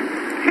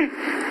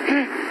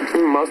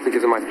 Mostly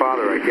because of my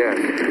father, I guess.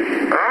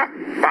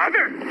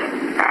 Father?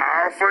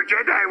 Powerful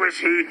Jedi was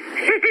he.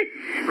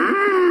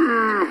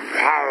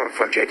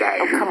 Powerful Jedi.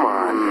 Oh, come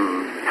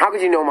on. How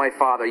could you know my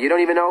father? You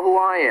don't even know who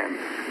I am.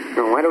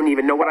 No, I don't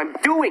even know what I'm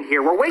doing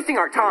here. We're wasting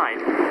our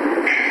time.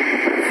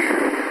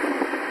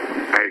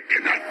 I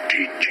cannot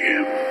teach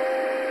him.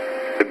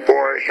 The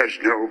boy has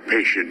no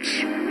patience.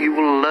 You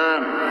will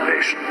learn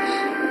patience.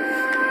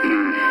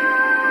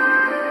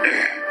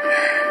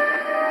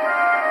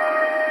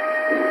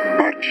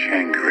 Much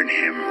anger in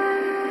him.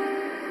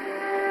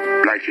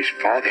 Like his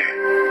father.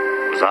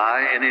 Was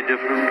I any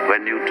different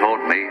when you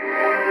taught me?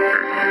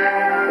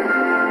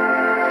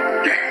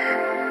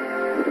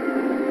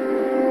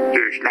 He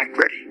is not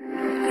ready.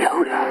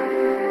 Yoda.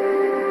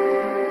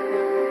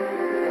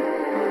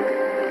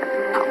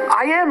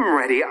 I am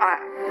ready.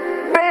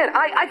 Ben,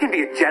 I can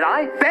be a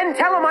Jedi. Ben,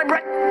 tell him I'm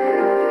ready.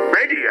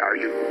 Ready, are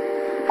you?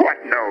 What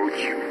knows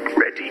you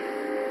ready?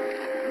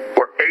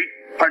 For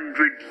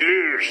 800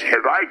 years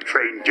have I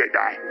trained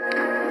Jedi.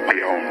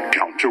 My own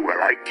counsel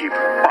will I keep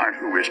on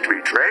who is to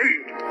be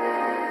trained.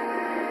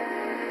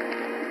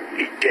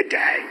 A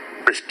Jedi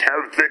must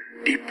have the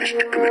deepest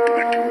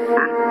commitment,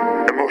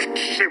 the most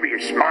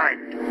serious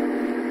mind.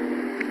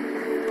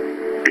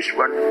 This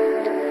one,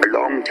 a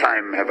long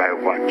time have I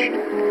watched.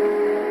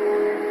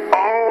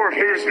 All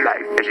his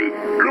life as he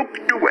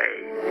looked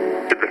away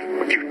to the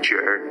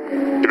future,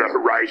 to the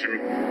horizon,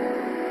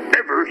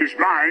 never his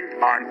mind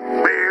on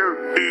where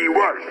he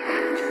was,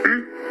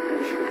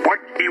 what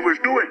he was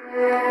doing.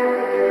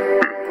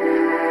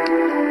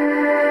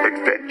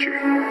 Adventure.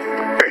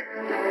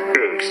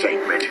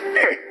 excitement.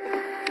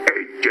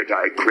 A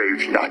Jedi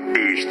craves not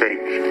these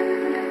things.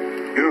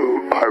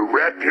 You are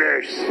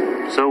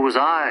reckless. So was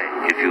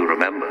I, if you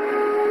remember.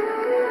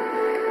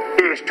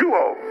 He is too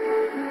old.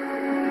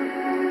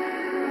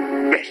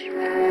 Yes,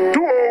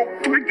 too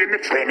old to begin the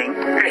training.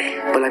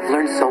 But I've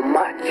learned so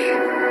much.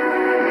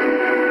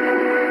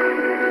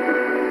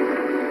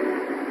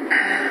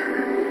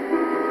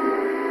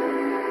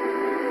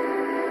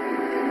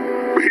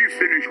 Will he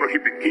finish what he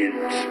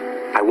begins?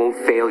 I won't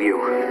fail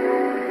you.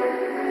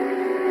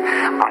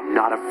 I'm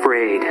not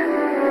afraid.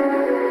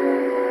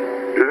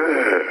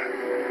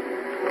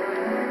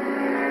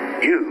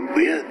 You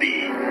will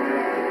be.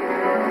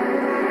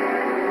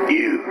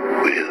 You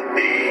will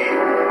be.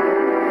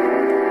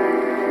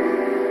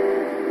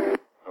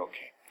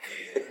 Okay.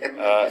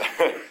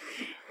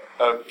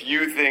 A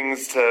few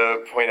things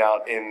to point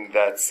out in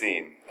that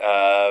scene.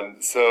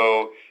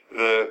 So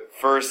the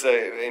first,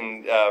 I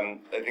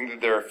think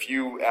that there are a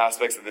few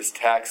aspects of this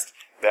text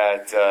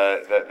that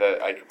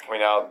I could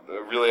point out.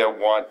 Really, I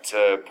want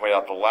to point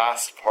out the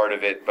last part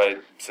of it,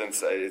 but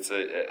since it's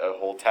a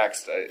whole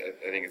text, I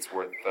think it's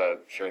worth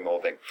sharing the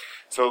whole thing.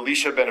 So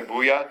Elisha ben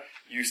Abuya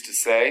used to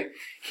say,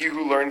 "He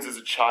who learns as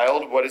a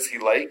child, what is he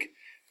like?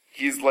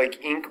 He is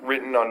like ink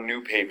written on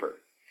new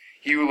paper.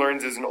 He who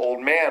learns as an old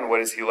man, what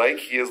is he like?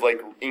 He is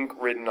like ink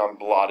written on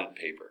blotted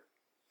paper."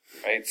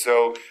 Right?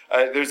 So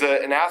there's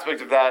an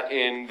aspect of that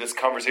in this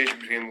conversation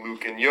between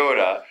Luke and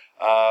Yoda,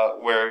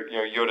 where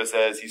Yoda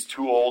says he's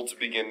too old to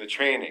begin the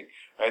training.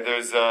 Right?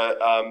 There's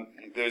a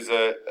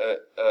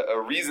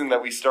reason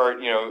that we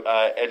start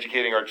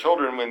educating our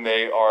children when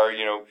they are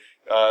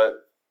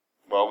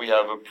well, we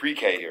have a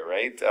pre-K here,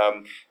 right?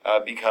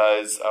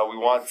 Because we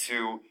want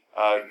to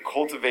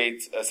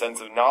cultivate a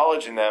sense of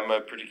knowledge in them, a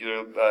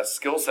particular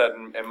skill set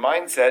and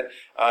mindset.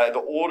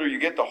 The older you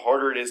get, the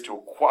harder it is to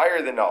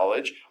acquire the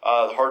knowledge,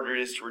 the harder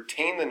it is to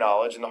retain the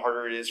knowledge, and the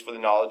harder it is for the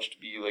knowledge to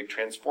be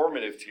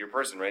transformative to your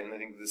person, right? And I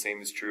think the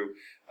same is true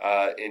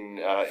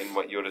in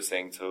what Yoda's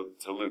saying to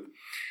Luke.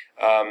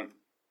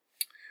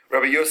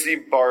 Rabbi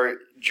Yossi bar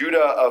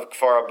Judah of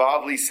Kfar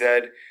Bavli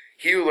said,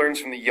 "He who learns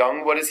from the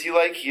young, what is he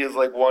like? He is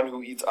like one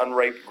who eats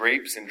unripe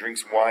grapes and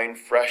drinks wine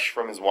fresh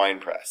from his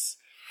winepress.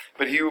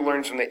 But he who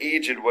learns from the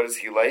aged, what is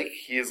he like?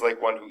 He is like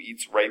one who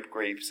eats ripe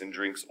grapes and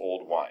drinks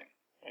old wine."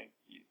 Right?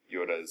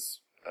 Yoda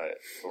is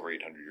over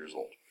 800 years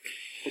old.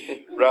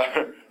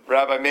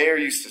 Rabbi Meir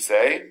used to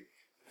say,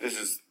 this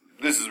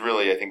is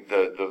really, I think,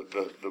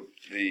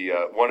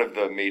 the one of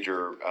the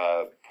major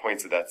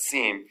points of that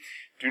scene.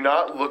 "Do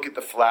not look at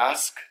the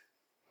flask,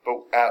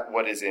 but at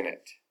what is in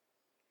it.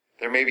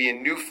 There may be a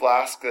new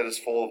flask that is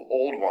full of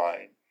old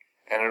wine,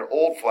 and an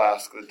old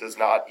flask that does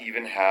not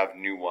even have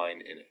new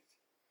wine in it."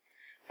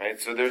 Right?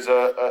 So there's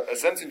a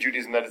sense in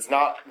Judaism that it's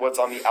not what's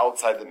on the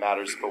outside that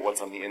matters, but what's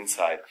on the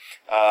inside.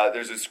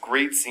 There's this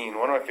great scene,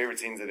 one of my favorite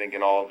scenes, I think,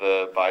 in all of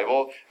the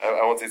Bible.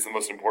 I won't say it's the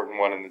most important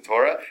one in the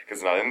Torah, because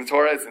it's not in the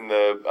Torah, it's in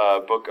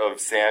the book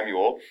of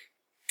Samuel.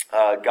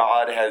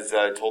 God has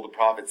told the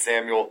prophet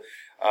Samuel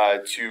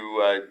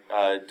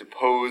to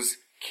depose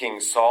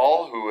King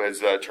Saul, who has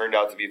turned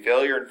out to be a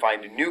failure, and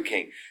find a new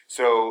king.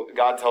 So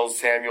God tells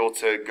Samuel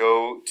to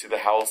go to the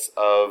house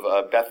of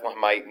a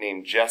Bethlehemite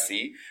named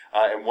Jesse,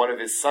 and one of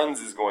his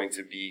sons is going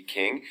to be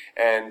king.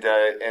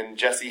 And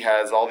Jesse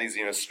has all these,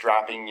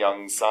 strapping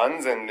young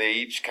sons, and they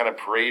each kind of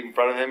parade in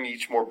front of him,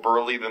 each more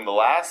burly than the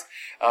last.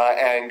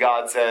 And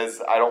God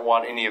says, "I don't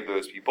want any of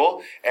those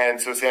people."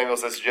 And so Samuel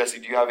says to Jesse,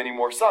 "Do you have any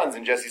more sons?"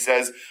 And Jesse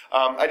says,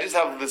 "I just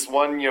have this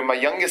one, my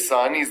youngest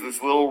son. He's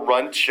this little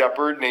runt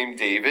shepherd named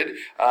David,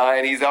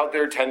 and he's out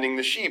there tending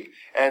the sheep."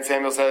 And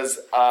Samuel says,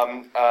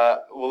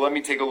 "Well, let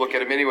me take a look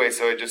at him anyway,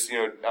 so I just,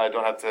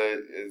 don't have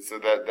to, so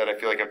that I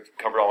feel like I've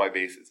covered all my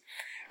bases."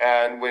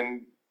 And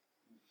when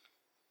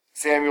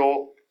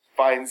Samuel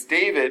finds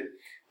David,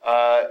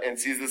 and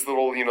sees this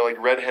little,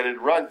 red-headed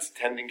runt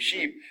tending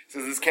sheep,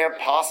 says, "This can't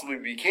possibly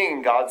be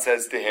king." God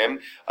says to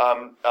him,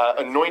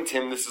 "Anoint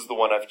him, this is the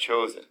one I've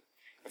chosen."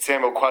 And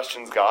Samuel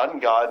questions God,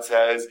 and God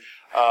says,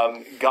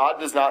 "God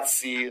does not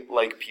see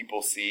like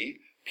people see.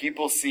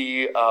 People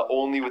see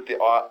only with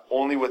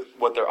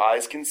what their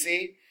eyes can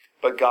see,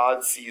 but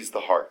God sees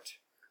the heart."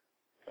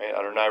 Right?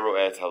 Adonai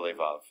ro'eh et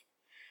halevav.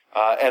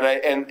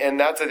 And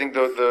that's, I think,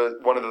 the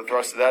one of the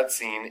thrusts of that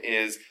scene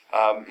is,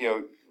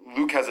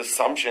 Luke has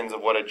assumptions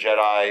of what a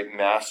Jedi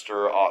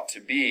master ought to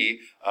be,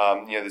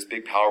 this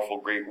big, powerful,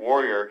 great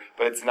warrior,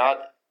 but it's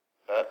not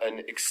an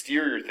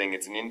exterior thing,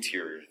 it's an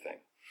interior thing.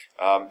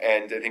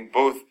 And I think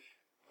both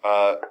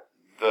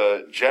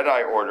the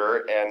Jedi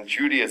Order and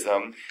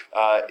Judaism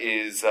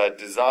is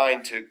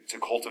designed to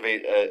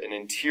cultivate an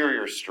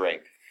interior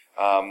strength,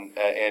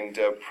 and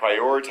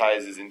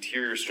prioritizes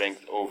interior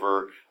strength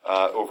over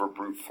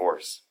brute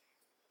force.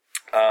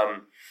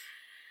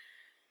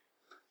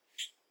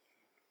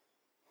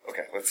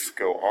 Okay, let's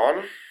go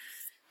on.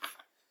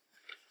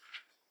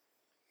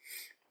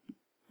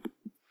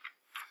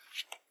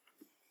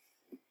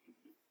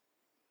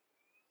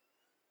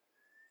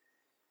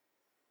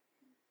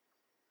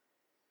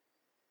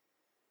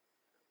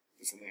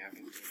 Did something happen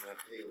in that?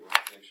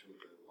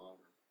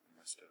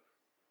 my stuff.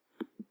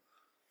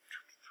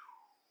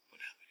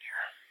 What happened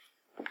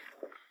here?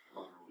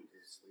 Oh, we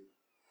did sleep.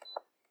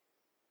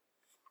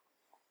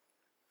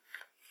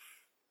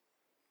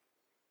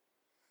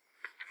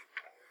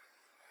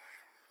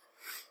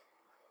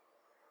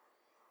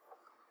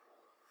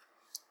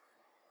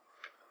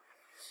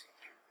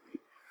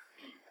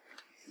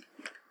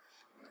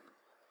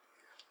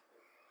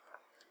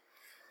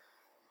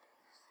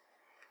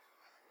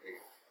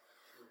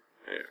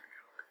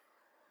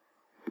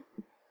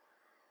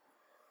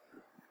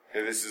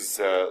 Hey, this is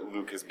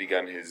Luke has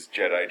begun his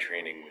Jedi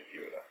training with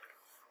Yoda.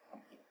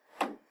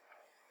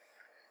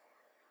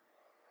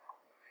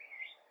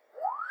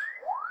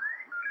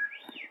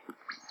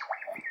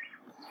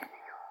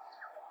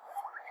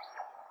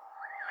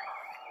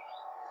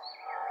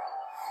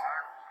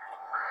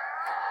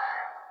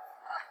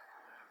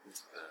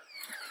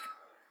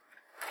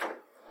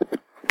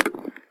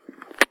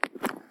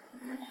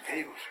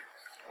 Hey,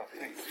 oh,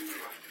 thanks.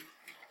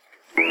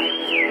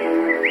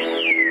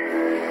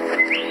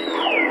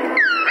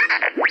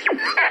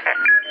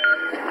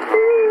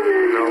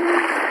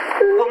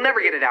 We'll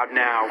never get it out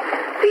now.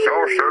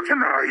 So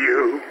certain are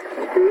you?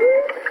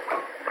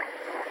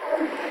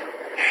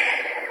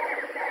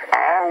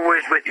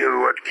 Always with you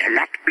what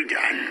cannot be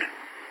done.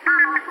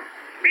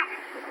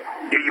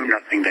 Do you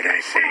nothing that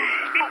I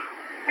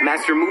say?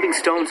 Master, moving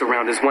stones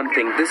around is one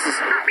thing. This is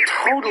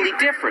totally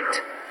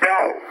different.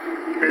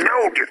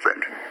 No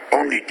different.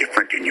 Only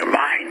different in your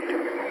mind.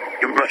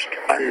 You must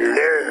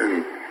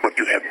unlearn what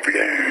you have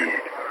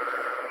learned.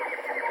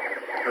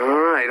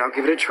 All right, I'll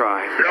give it a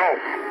try. No.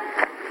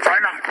 Try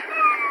not.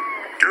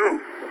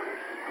 Do.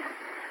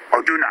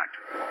 Or do not.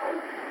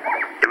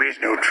 There is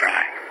no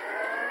try.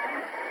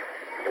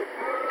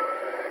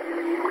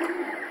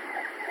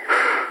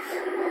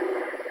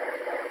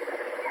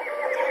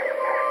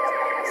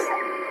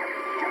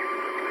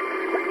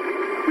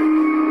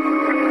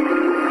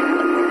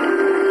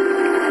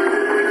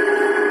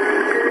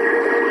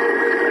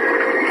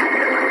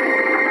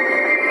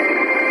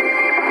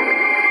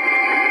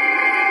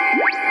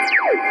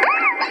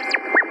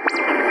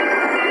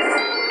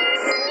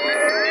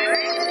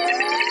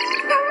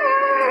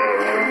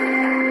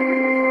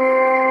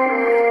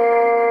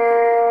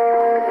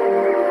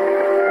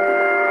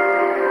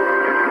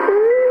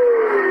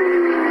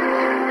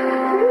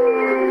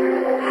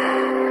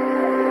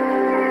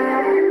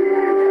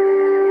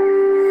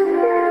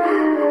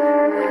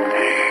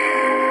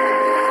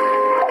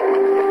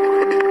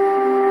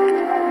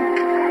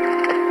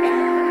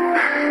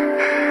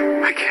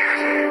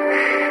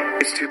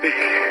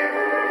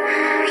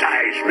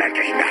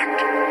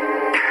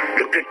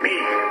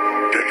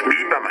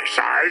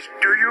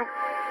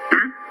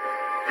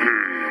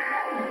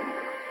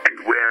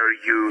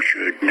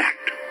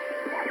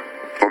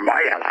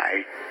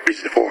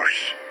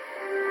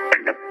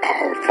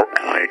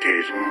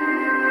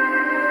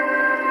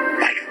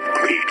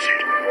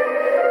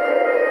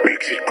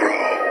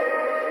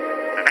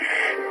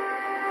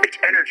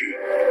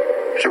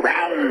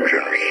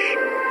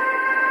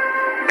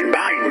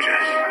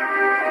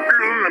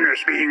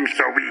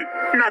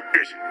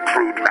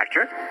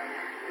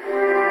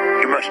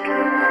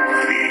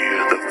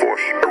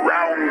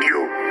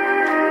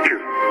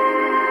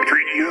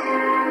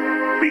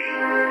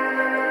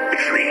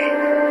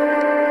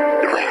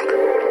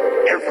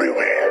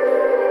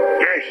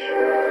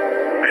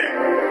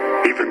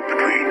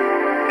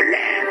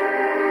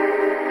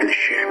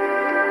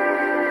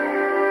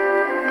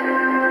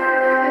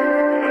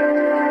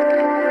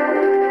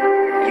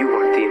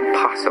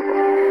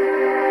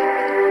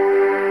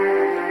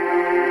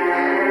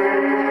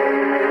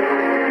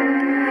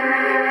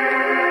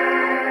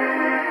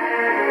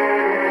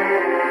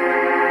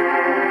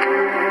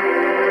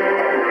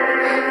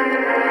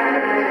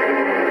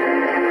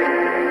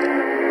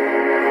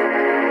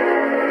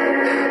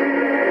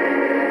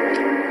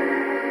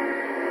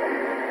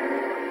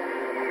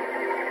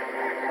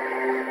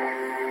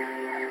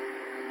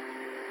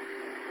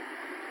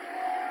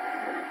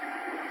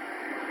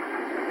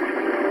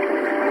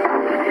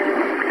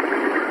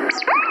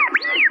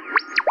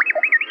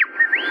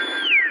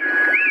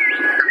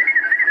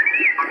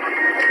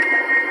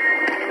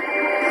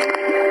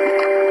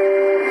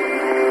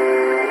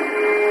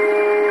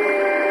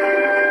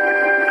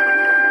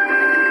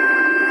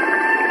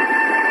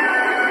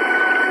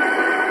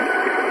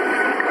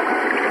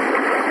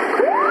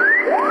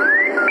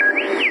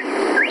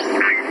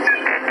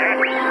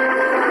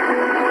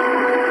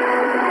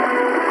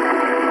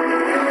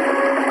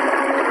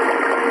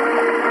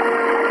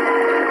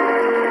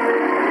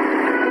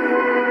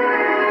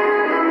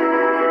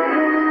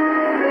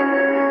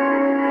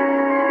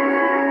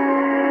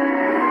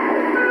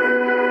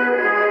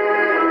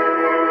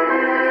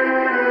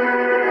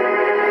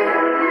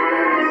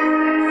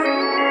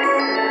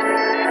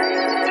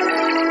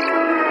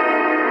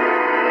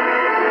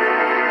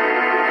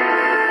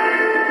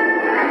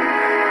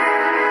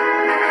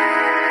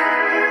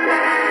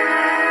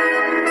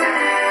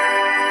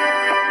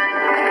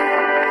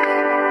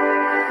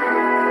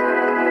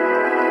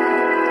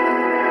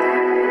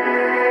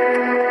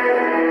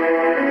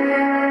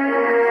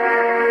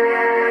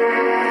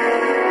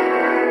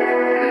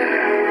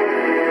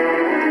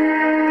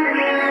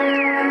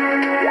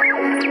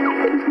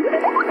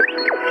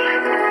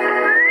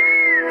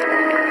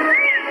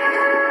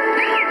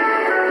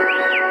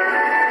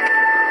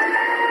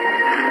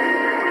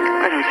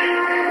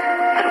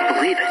 I don't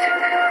believe it.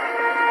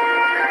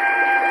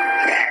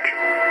 That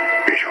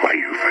is why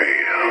you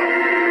fail.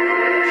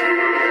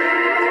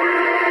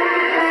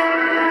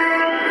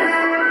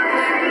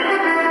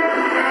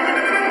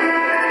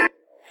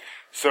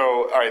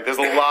 So, all right, there's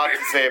a lot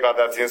to say about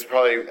that scene. It's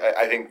probably,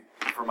 I think,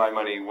 for my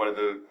money, one of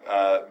the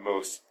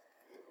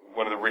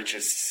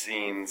richest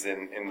scenes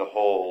in the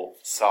whole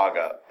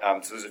saga.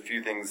 So there's a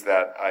few things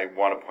that I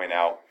want to point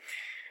out.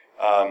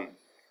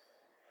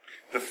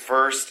 The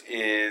first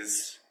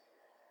is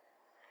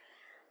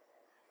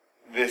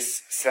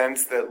this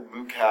sense that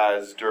Luke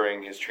has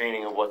during his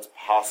training of what's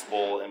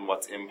possible and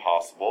what's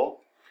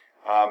impossible,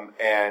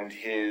 and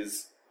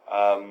his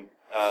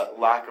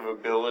lack of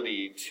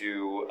ability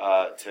to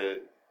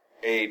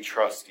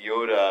trust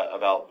Yoda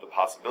about the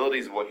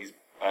possibilities of what he's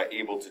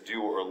able to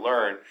do or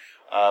learn,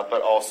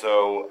 but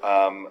also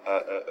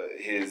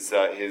his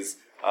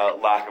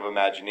lack of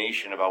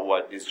imagination about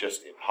what is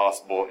just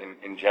possible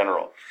in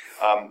general.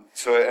 And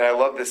I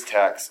love this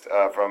text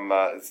from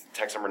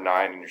text number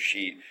 9 in your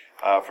sheet,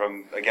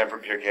 from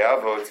Pirkei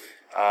Avot.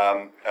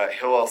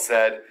 Hillel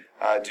said,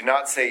 "Do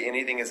not say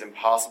anything is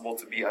impossible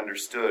to be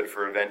understood,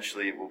 for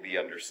eventually it will be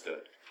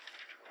understood."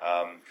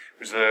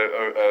 Which is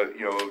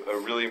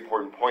a really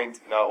important point,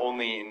 not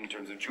only in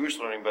terms of Jewish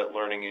learning, but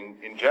learning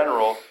in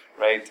general,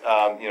 right?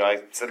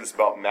 I said this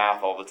about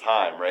math all the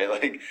time, right?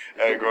 Like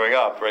growing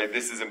up, right?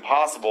 This is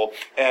impossible,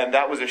 and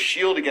that was a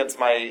shield against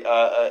my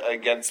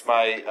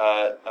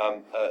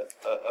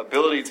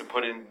ability to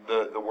put in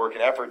the work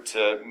and effort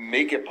to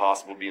make it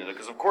possible to be understood.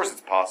 Because of course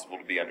it's possible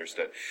to be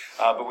understood,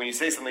 but when you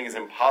say something is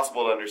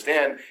impossible to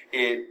understand,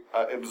 it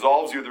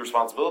absolves you of the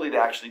responsibility to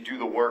actually do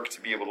the work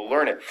to be able to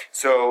learn it.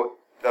 So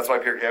that's why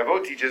Pirkei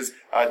Avot teaches,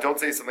 don't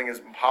say something is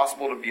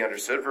impossible to be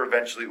understood, for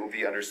eventually it will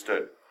be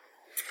understood.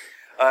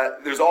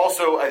 There's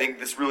also, I think,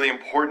 this really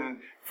important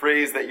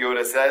phrase that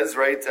Yoda says,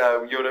 right?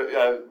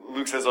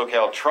 Luke says, okay,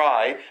 I'll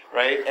try,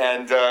 right?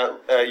 And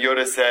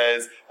Yoda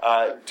says,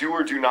 do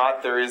or do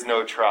not, there is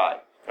no try,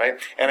 right?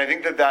 And I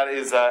think that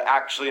is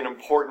actually an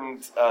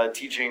important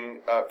teaching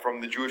from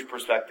the Jewish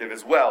perspective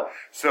as well.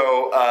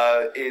 So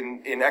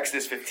in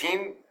Exodus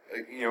 15,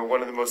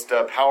 one of the most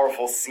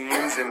powerful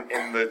scenes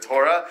in the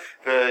Torah.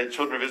 The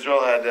children of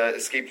Israel had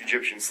escaped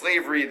Egyptian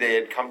slavery. They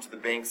had come to the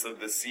banks of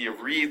the Sea of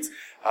Reeds,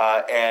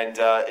 and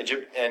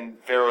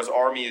Pharaoh's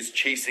army is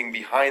chasing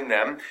behind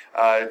them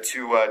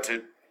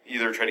to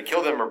either try to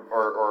kill them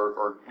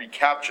or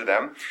recapture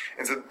them.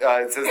 And so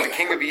it says, the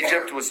king of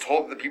Egypt was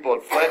told that the people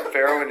had fled.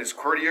 Pharaoh and his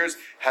courtiers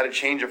had a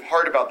change of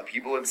heart about the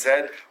people and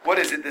said, what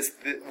is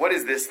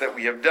this that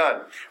we have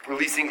done,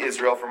 releasing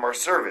Israel from our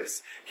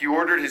service? He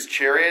ordered his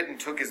chariot and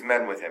took his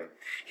men with him.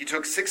 He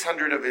took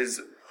 600 of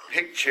his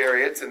picked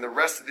chariots and the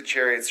rest of the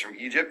chariots from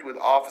Egypt with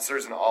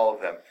officers in all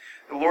of them.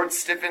 The Lord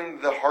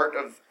stiffened the heart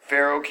of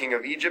Pharaoh, king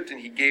of Egypt,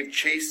 and he gave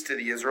chase to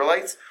the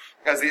Israelites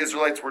as the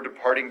Israelites were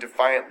departing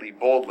defiantly,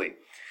 boldly.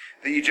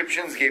 The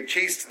Egyptians gave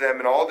chase to them,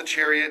 and all the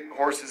chariot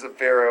horses of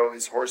Pharaoh,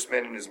 his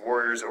horsemen, and his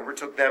warriors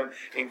overtook them,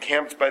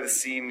 encamped by the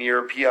sea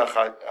near Pi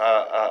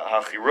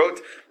Hachirot,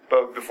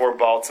 before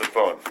Baal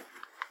Zephon.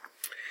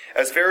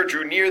 As Pharaoh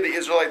drew near, the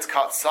Israelites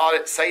caught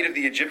sight of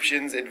the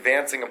Egyptians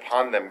advancing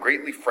upon them.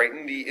 Greatly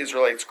frightened, the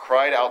Israelites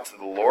cried out to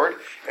the Lord,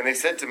 and they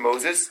said to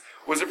Moses,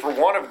 "Was it for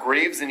want of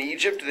graves in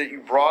Egypt that you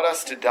brought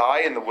us to die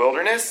in the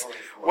wilderness?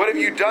 What have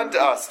you done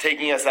to us,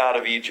 taking us out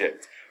of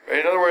Egypt?" Right?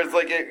 In other words,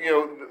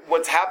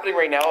 what's happening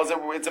right now is that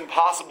it's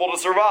impossible to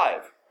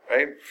survive.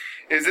 Right?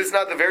 Is this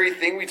not the very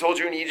thing we told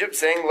you in Egypt,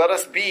 saying, "Let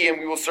us be, and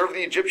we will serve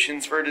the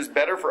Egyptians, for it is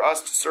better for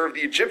us to serve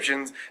the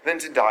Egyptians than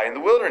to die in the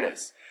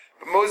wilderness"?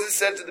 But Moses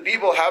said to the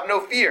people, "Have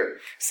no fear.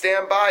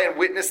 Stand by and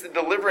witness the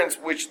deliverance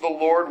which the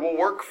Lord will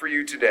work for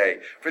you today.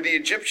 For the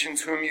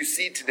Egyptians whom you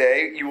see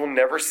today, you will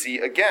never see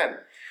again.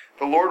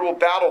 The Lord will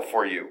battle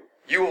for you.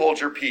 You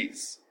hold your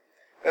peace."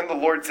 Then the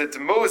Lord said to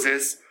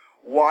Moses,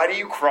 "Why do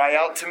you cry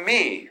out to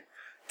me?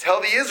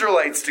 Tell the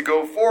Israelites to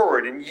go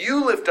forward, and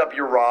you lift up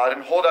your rod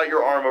and hold out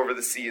your arm over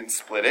the sea and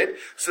split it,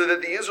 so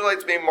that the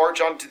Israelites may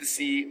march into the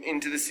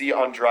sea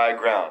on dry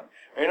ground."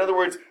 In other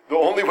words, the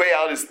only way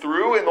out is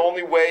through, and the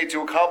only way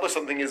to accomplish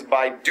something is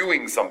by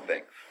doing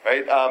something.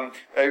 Right?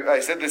 I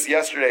said this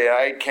yesterday, and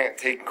I can't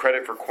take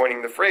credit for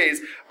coining the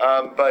phrase,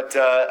 but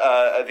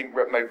I think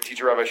my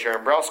teacher, Rabbi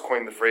Sharon Brous,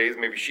 coined the phrase,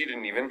 maybe she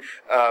didn't even,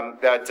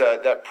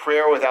 that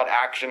prayer without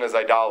action is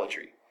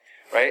idolatry.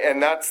 Right?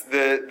 And that's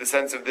the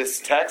sense of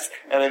this text,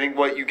 and I think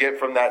what you get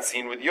from that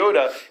scene with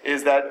Yoda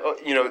is that,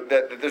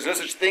 that there's no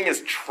such thing as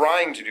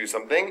trying to do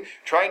something.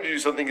 Trying to do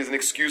something is an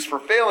excuse for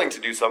failing to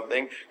do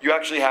something. You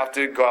actually have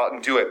to go out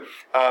and do it.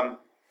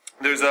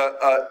 There's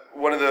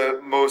one of the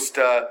most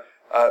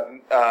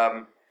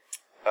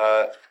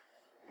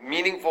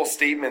meaningful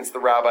statements the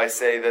rabbis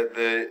say that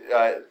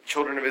the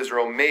children of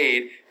Israel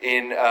made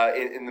in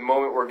the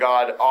moment where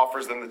God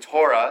offers them the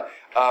Torah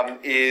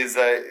is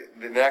the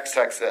next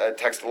text,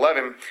 text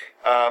 11,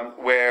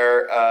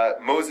 where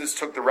Moses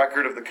took the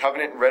record of the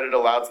covenant and read it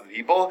aloud to the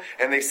people,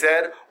 and they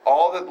said,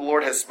 "All that the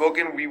Lord has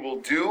spoken we will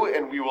do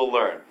and we will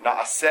learn."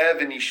 Na'aseh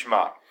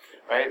v'nishma.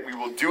 right? We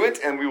will do it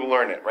and we will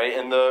learn it, right?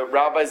 And the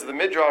rabbis of the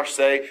Midrash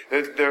say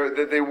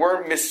that they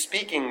weren't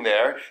misspeaking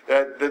there,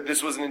 that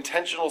this was an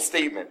intentional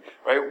statement,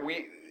 right?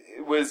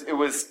 It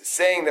was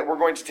saying that we're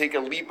going to take a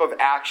leap of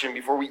action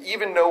before we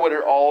even know what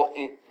it all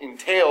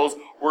entails.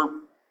 We're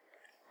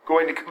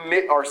going to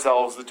commit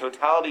ourselves, the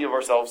totality of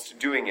ourselves, to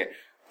doing it.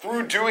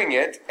 Through doing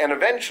it, and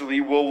eventually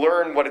we'll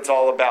learn what it's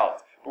all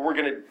about. But we're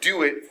going to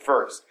do it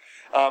first.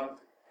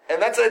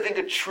 And that's, I think,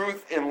 a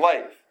truth in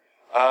life.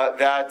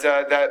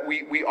 That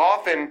we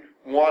often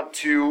want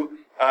to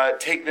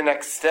take the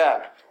next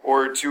step,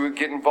 or to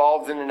get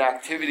involved in an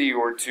activity,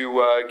 or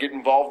to get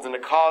involved in a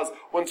cause.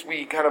 Once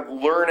we kind of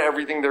learn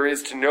everything there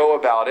is to know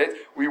about it,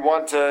 we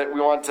want to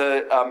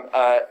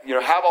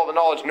have all the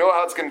knowledge, know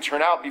how it's going to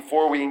turn out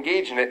before we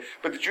engage in it.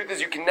 But the truth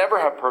is, you can never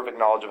have perfect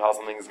knowledge of how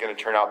something is going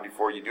to turn out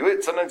before you do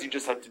it. Sometimes you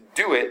just have to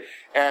do it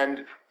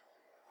and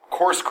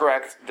course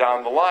correct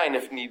down the line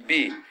if need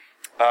be.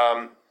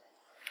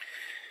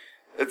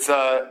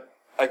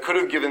 I could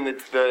have given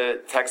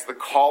the text the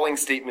calling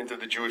statement of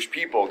the Jewish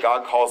people.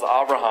 God calls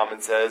Abraham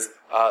and says,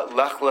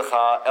 Lech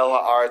lecha el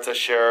ha'aretz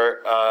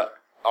asher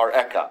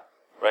areka,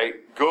 right?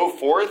 Go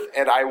forth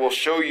and I will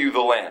show you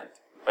the land,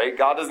 right?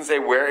 God doesn't say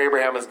where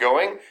Abraham is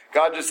going.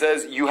 God just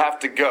says, you have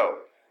to go.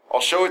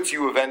 I'll show it to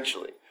you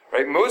eventually,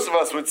 right? Most of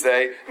us would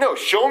say, no,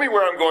 show me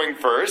where I'm going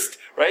first,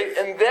 right?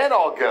 And then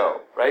I'll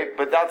go, right?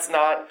 But that's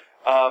not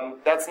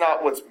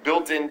what's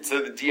built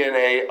into the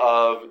DNA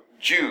of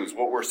Jews.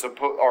 What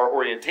our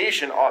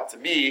orientation ought to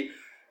be,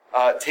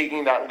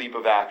 taking that leap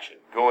of action,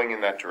 going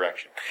in that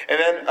direction. And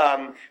then,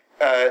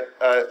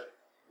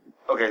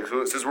 okay,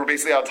 so since we're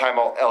basically out of time,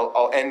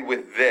 I'll end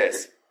with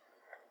this.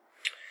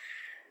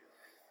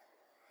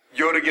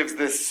 Yoda gives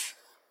this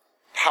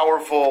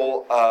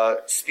powerful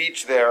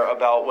speech there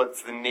about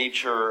what's the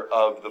nature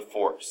of the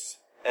Force.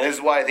 And this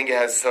is why I think it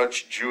has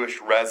such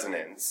Jewish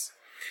resonance.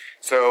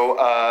 So,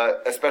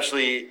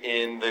 especially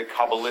in the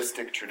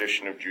Kabbalistic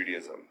tradition of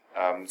Judaism.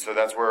 So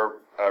that's where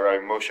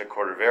Moshe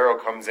Cordovero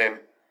comes in.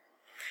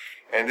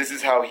 And this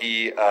is how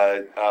he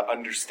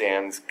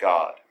understands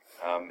God.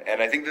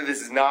 And I think that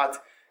this is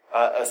not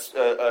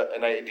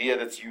an idea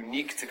that's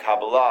unique to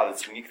Kabbalah,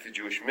 that's unique to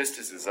Jewish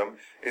mysticism.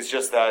 It's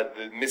just that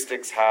the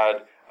mystics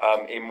had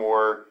a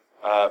more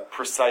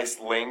precise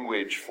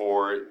language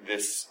for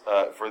this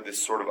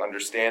sort of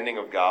understanding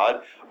of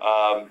God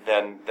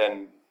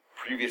than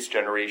previous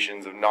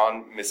generations of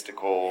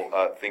non-mystical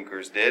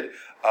thinkers did,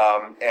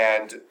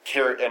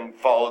 and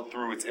followed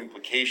through its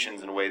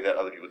implications in a way that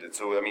other people did.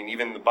 So, I mean,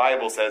 even the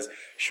Bible says,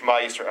 Shema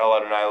Yisrael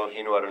Adonai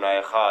Eloheinu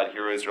Adonai Echad,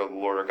 Hear Israel, the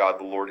Lord our God,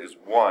 the Lord is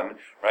one,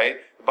 right?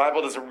 The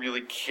Bible doesn't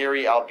really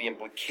carry out the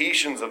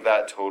implications of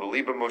that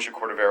totally, but Moshe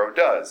Cordovero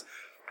does.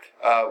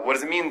 What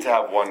does it mean to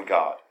have one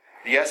God?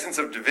 The essence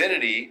of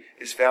divinity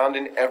is found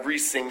in every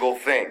single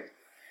thing.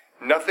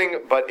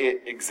 Nothing but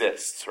it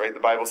exists, right? The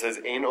Bible says,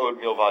 Ein od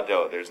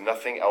milvado, there's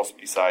nothing else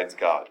besides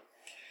God.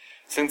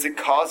 Since it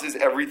causes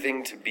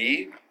everything to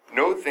be,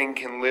 no thing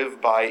can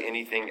live by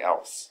anything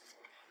else.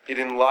 It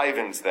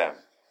enlivens them.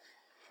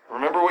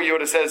 Remember what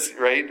Yoda says,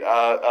 right?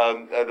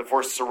 The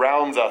Force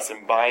surrounds us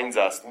and binds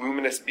us.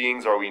 Luminous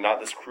beings are we, not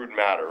this crude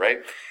matter, right?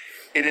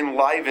 It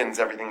enlivens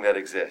everything that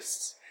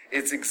exists.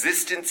 Its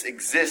existence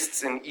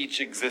exists in each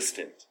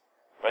existent,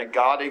 right?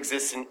 God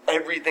exists in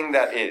everything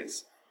that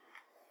is.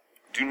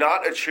 Do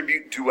not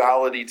attribute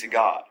duality to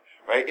God,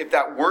 right? If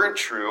that weren't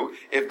true,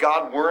 if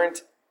God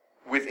weren't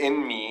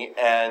within me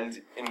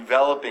and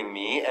enveloping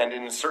me, and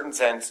in a certain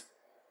sense,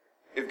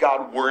 if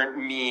God weren't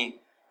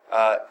me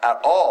at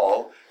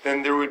all,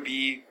 then there would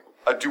be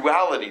a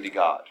duality to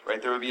God,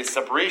 right? There would be a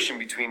separation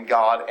between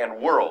God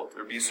and world.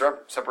 There would be a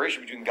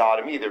separation between God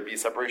and me. There would be a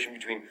separation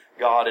between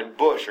God and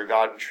bush, or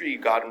God and tree,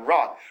 God and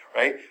rock,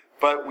 right?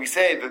 But we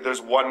say that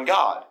there's one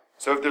God.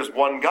 So if there's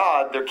one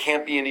God, there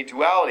can't be any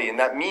duality, and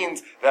that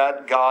means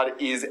that God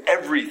is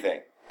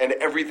everything, and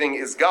everything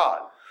is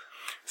God.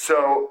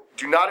 So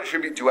do not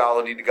attribute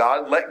duality to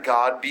God. Let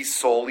God be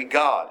solely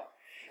God.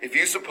 If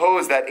you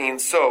suppose that Ein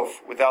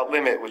Sof, without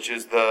limit, which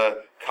is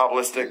the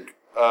Kabbalistic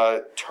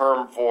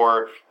term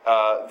for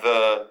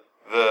the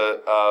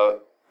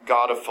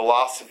God of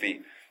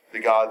philosophy,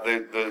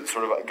 the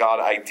sort of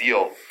God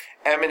ideal,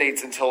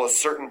 emanates until a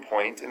certain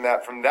point, and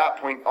that from that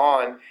point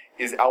on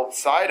is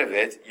outside of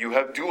it, you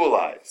have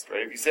dualized,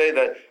 right? If you say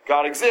that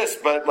God exists,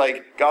 but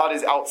like God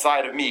is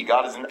outside of me,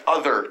 God is an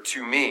other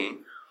to me,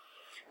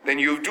 then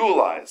you have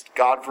dualized.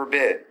 God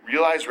forbid.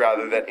 Realize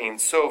rather that Ein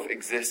Sof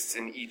exists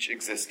in each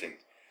existent.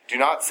 Do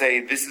not say,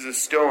 this is a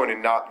stone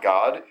and not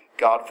God.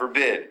 God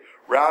forbid.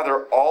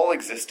 Rather, all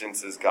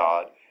existence is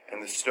God,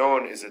 and the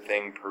stone is a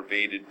thing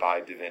pervaded by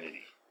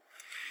divinity.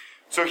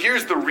 So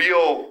here's the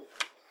real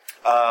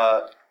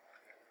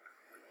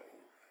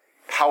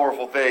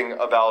powerful thing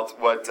about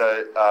what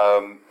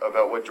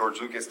George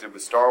Lucas did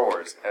with Star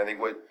Wars, and I think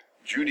what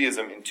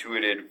Judaism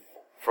intuited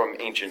from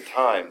ancient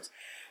times,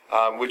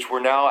 which we're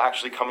now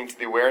actually coming to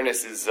the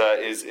awareness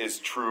is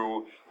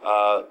true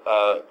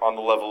on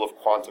the level of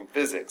quantum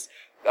physics.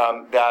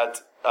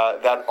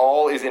 That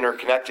all is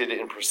interconnected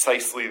in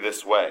precisely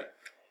this way.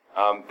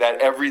 that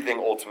everything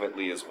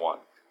ultimately is one.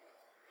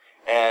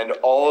 And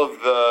all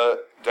of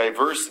the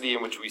diversity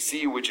in which we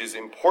see, which is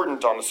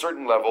important on a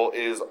certain level,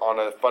 is on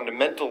a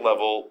fundamental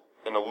level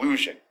an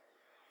illusion.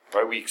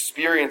 Right? We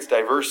experience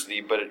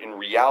diversity, but in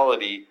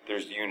reality,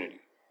 there's unity.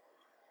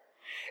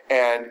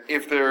 And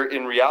if there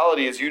in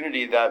reality is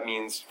unity, that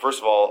means, first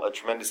of all, a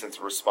tremendous sense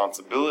of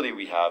responsibility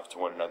we have to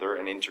one another,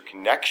 an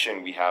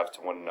interconnection we have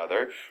to one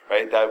another,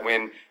 right? That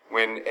when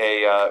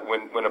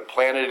a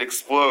planet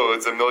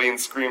explodes, a million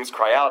screams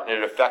cry out, and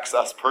it affects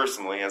us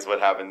personally, as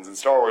what happens in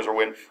Star Wars, or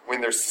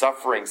when there's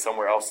suffering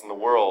somewhere else in the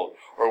world,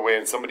 or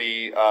when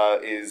somebody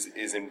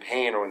is in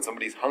pain, or when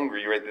somebody's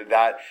hungry, right?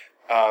 That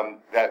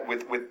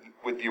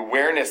with the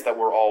awareness that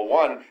we're all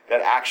one,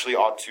 that actually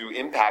ought to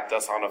impact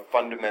us on a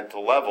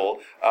fundamental level,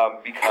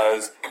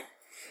 because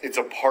it's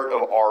a part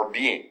of our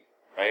being,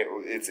 right?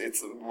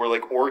 We're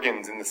like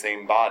organs in the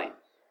same body.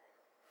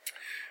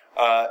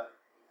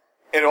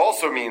 It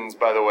also means,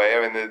 by the way,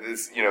 I mean,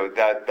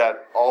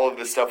 that all of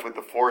this stuff with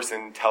the Force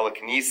and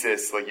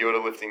telekinesis, like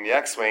Yoda lifting the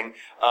X-Wing,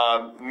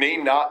 may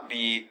not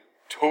be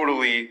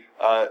totally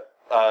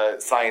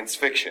science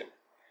fiction.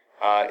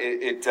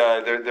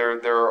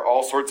 There are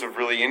all sorts of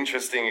really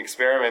interesting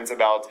experiments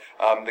about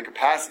the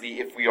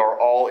capacity, if we are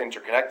all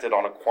interconnected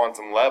on a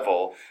quantum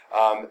level,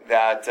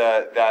 that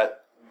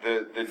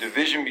the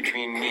division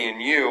between me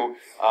and you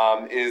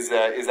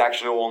is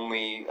actually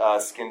only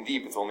skin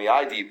deep. It's only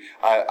eye deep.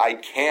 I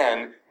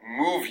can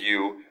move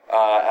you,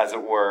 as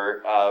it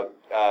were,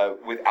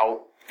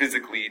 without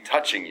physically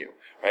touching you.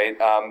 Right?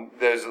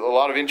 There's a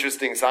lot of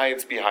interesting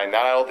science behind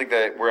that. I don't think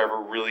that we're ever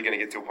really going to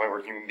get to a point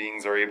where human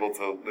beings are able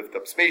to lift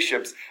up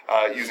spaceships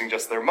using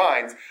just their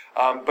minds.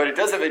 But it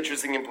does have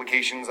interesting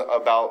implications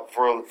about,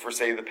 for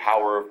say, the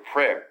power of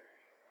prayer.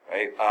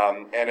 Right?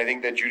 And I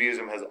think that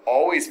Judaism has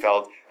always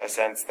felt a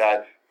sense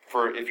that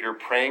if you're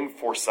praying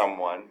for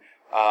someone,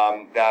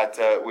 that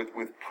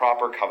with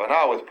proper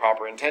kavanah, with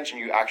proper intention,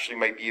 you actually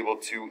might be able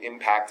to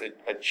impact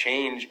a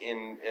change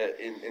in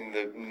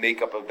the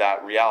makeup of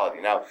that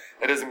reality. Now,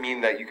 that doesn't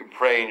mean that you can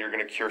pray and you're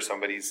going to cure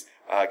somebody's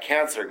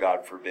cancer,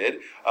 God forbid,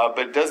 but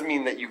it does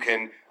mean that you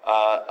can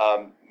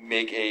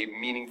make a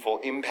meaningful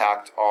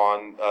impact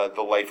on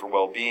the life or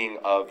well-being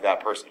of that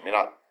person. It may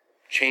not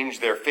change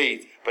their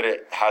faith, but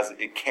it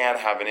can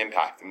have an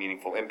impact, a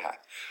meaningful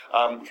impact.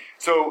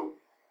 So,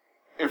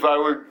 if I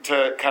were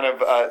to kind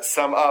of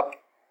sum up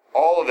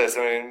all of this,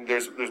 I mean,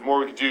 there's more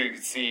we could do. You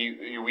could see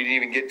we didn't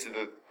even get to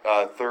the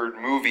third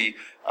movie,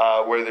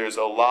 where there's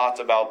a lot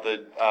about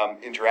the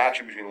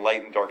interaction between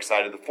light and dark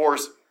side of the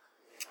Force,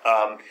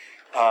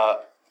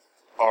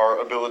 our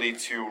ability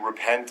to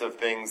repent of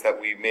things that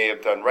we may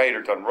have done right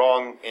or done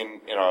wrong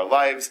in our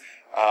lives,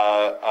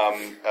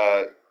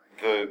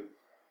 the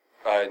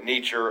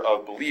nature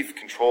of belief,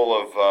 control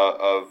of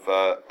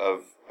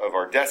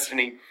our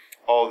destiny.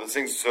 All of those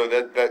things, so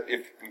that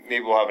if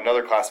maybe we'll have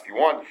another class if you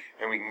want,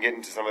 and we can get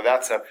into some of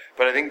that stuff.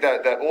 But I think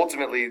that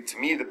ultimately, to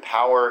me, the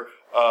power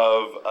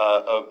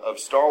of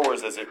Star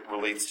Wars as it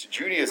relates to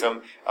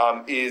Judaism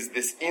is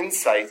this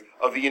insight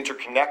of the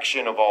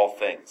interconnection of all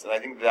things, and I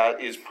think that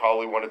is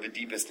probably one of the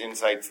deepest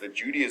insights that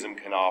Judaism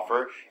can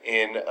offer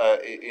in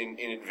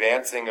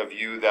advancing a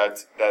view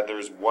that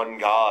there's one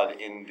God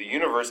in the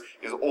universe,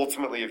 is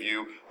ultimately a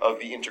view of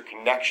the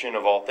interconnection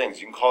of all things.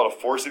 You can call it a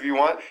force if you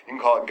want, you can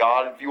call it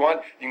God if you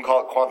want, you can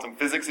call it quantum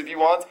physics if you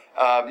want,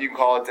 you can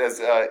call it as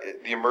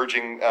the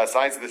emerging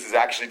science. This is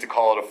actually to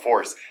call it a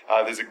force.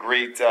 There's a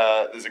great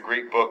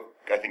book,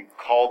 I think,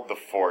 called The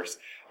Force.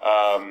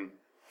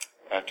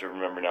 I have to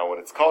remember now what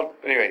it's called.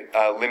 Anyway,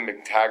 Lynn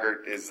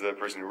McTaggart is the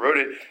person who wrote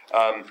it.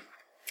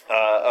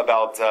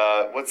 About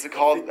what's it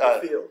called?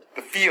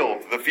 The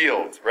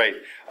field, right?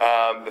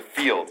 The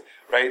field,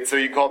 right? So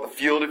you call it the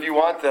field if you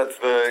want. That's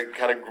the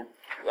kind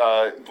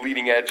of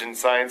bleeding edge in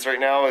science right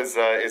now, is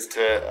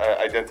to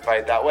identify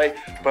it that way.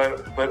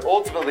 But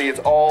ultimately, it's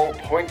all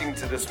pointing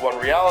to this one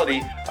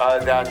reality,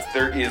 that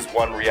there is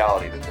one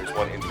reality, that there's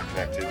one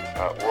interconnected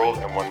world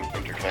and one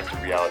interconnected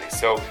reality.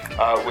 So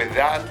with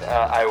that,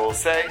 I will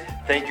say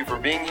thank you for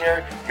being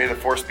here. May the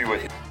Force be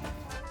with you.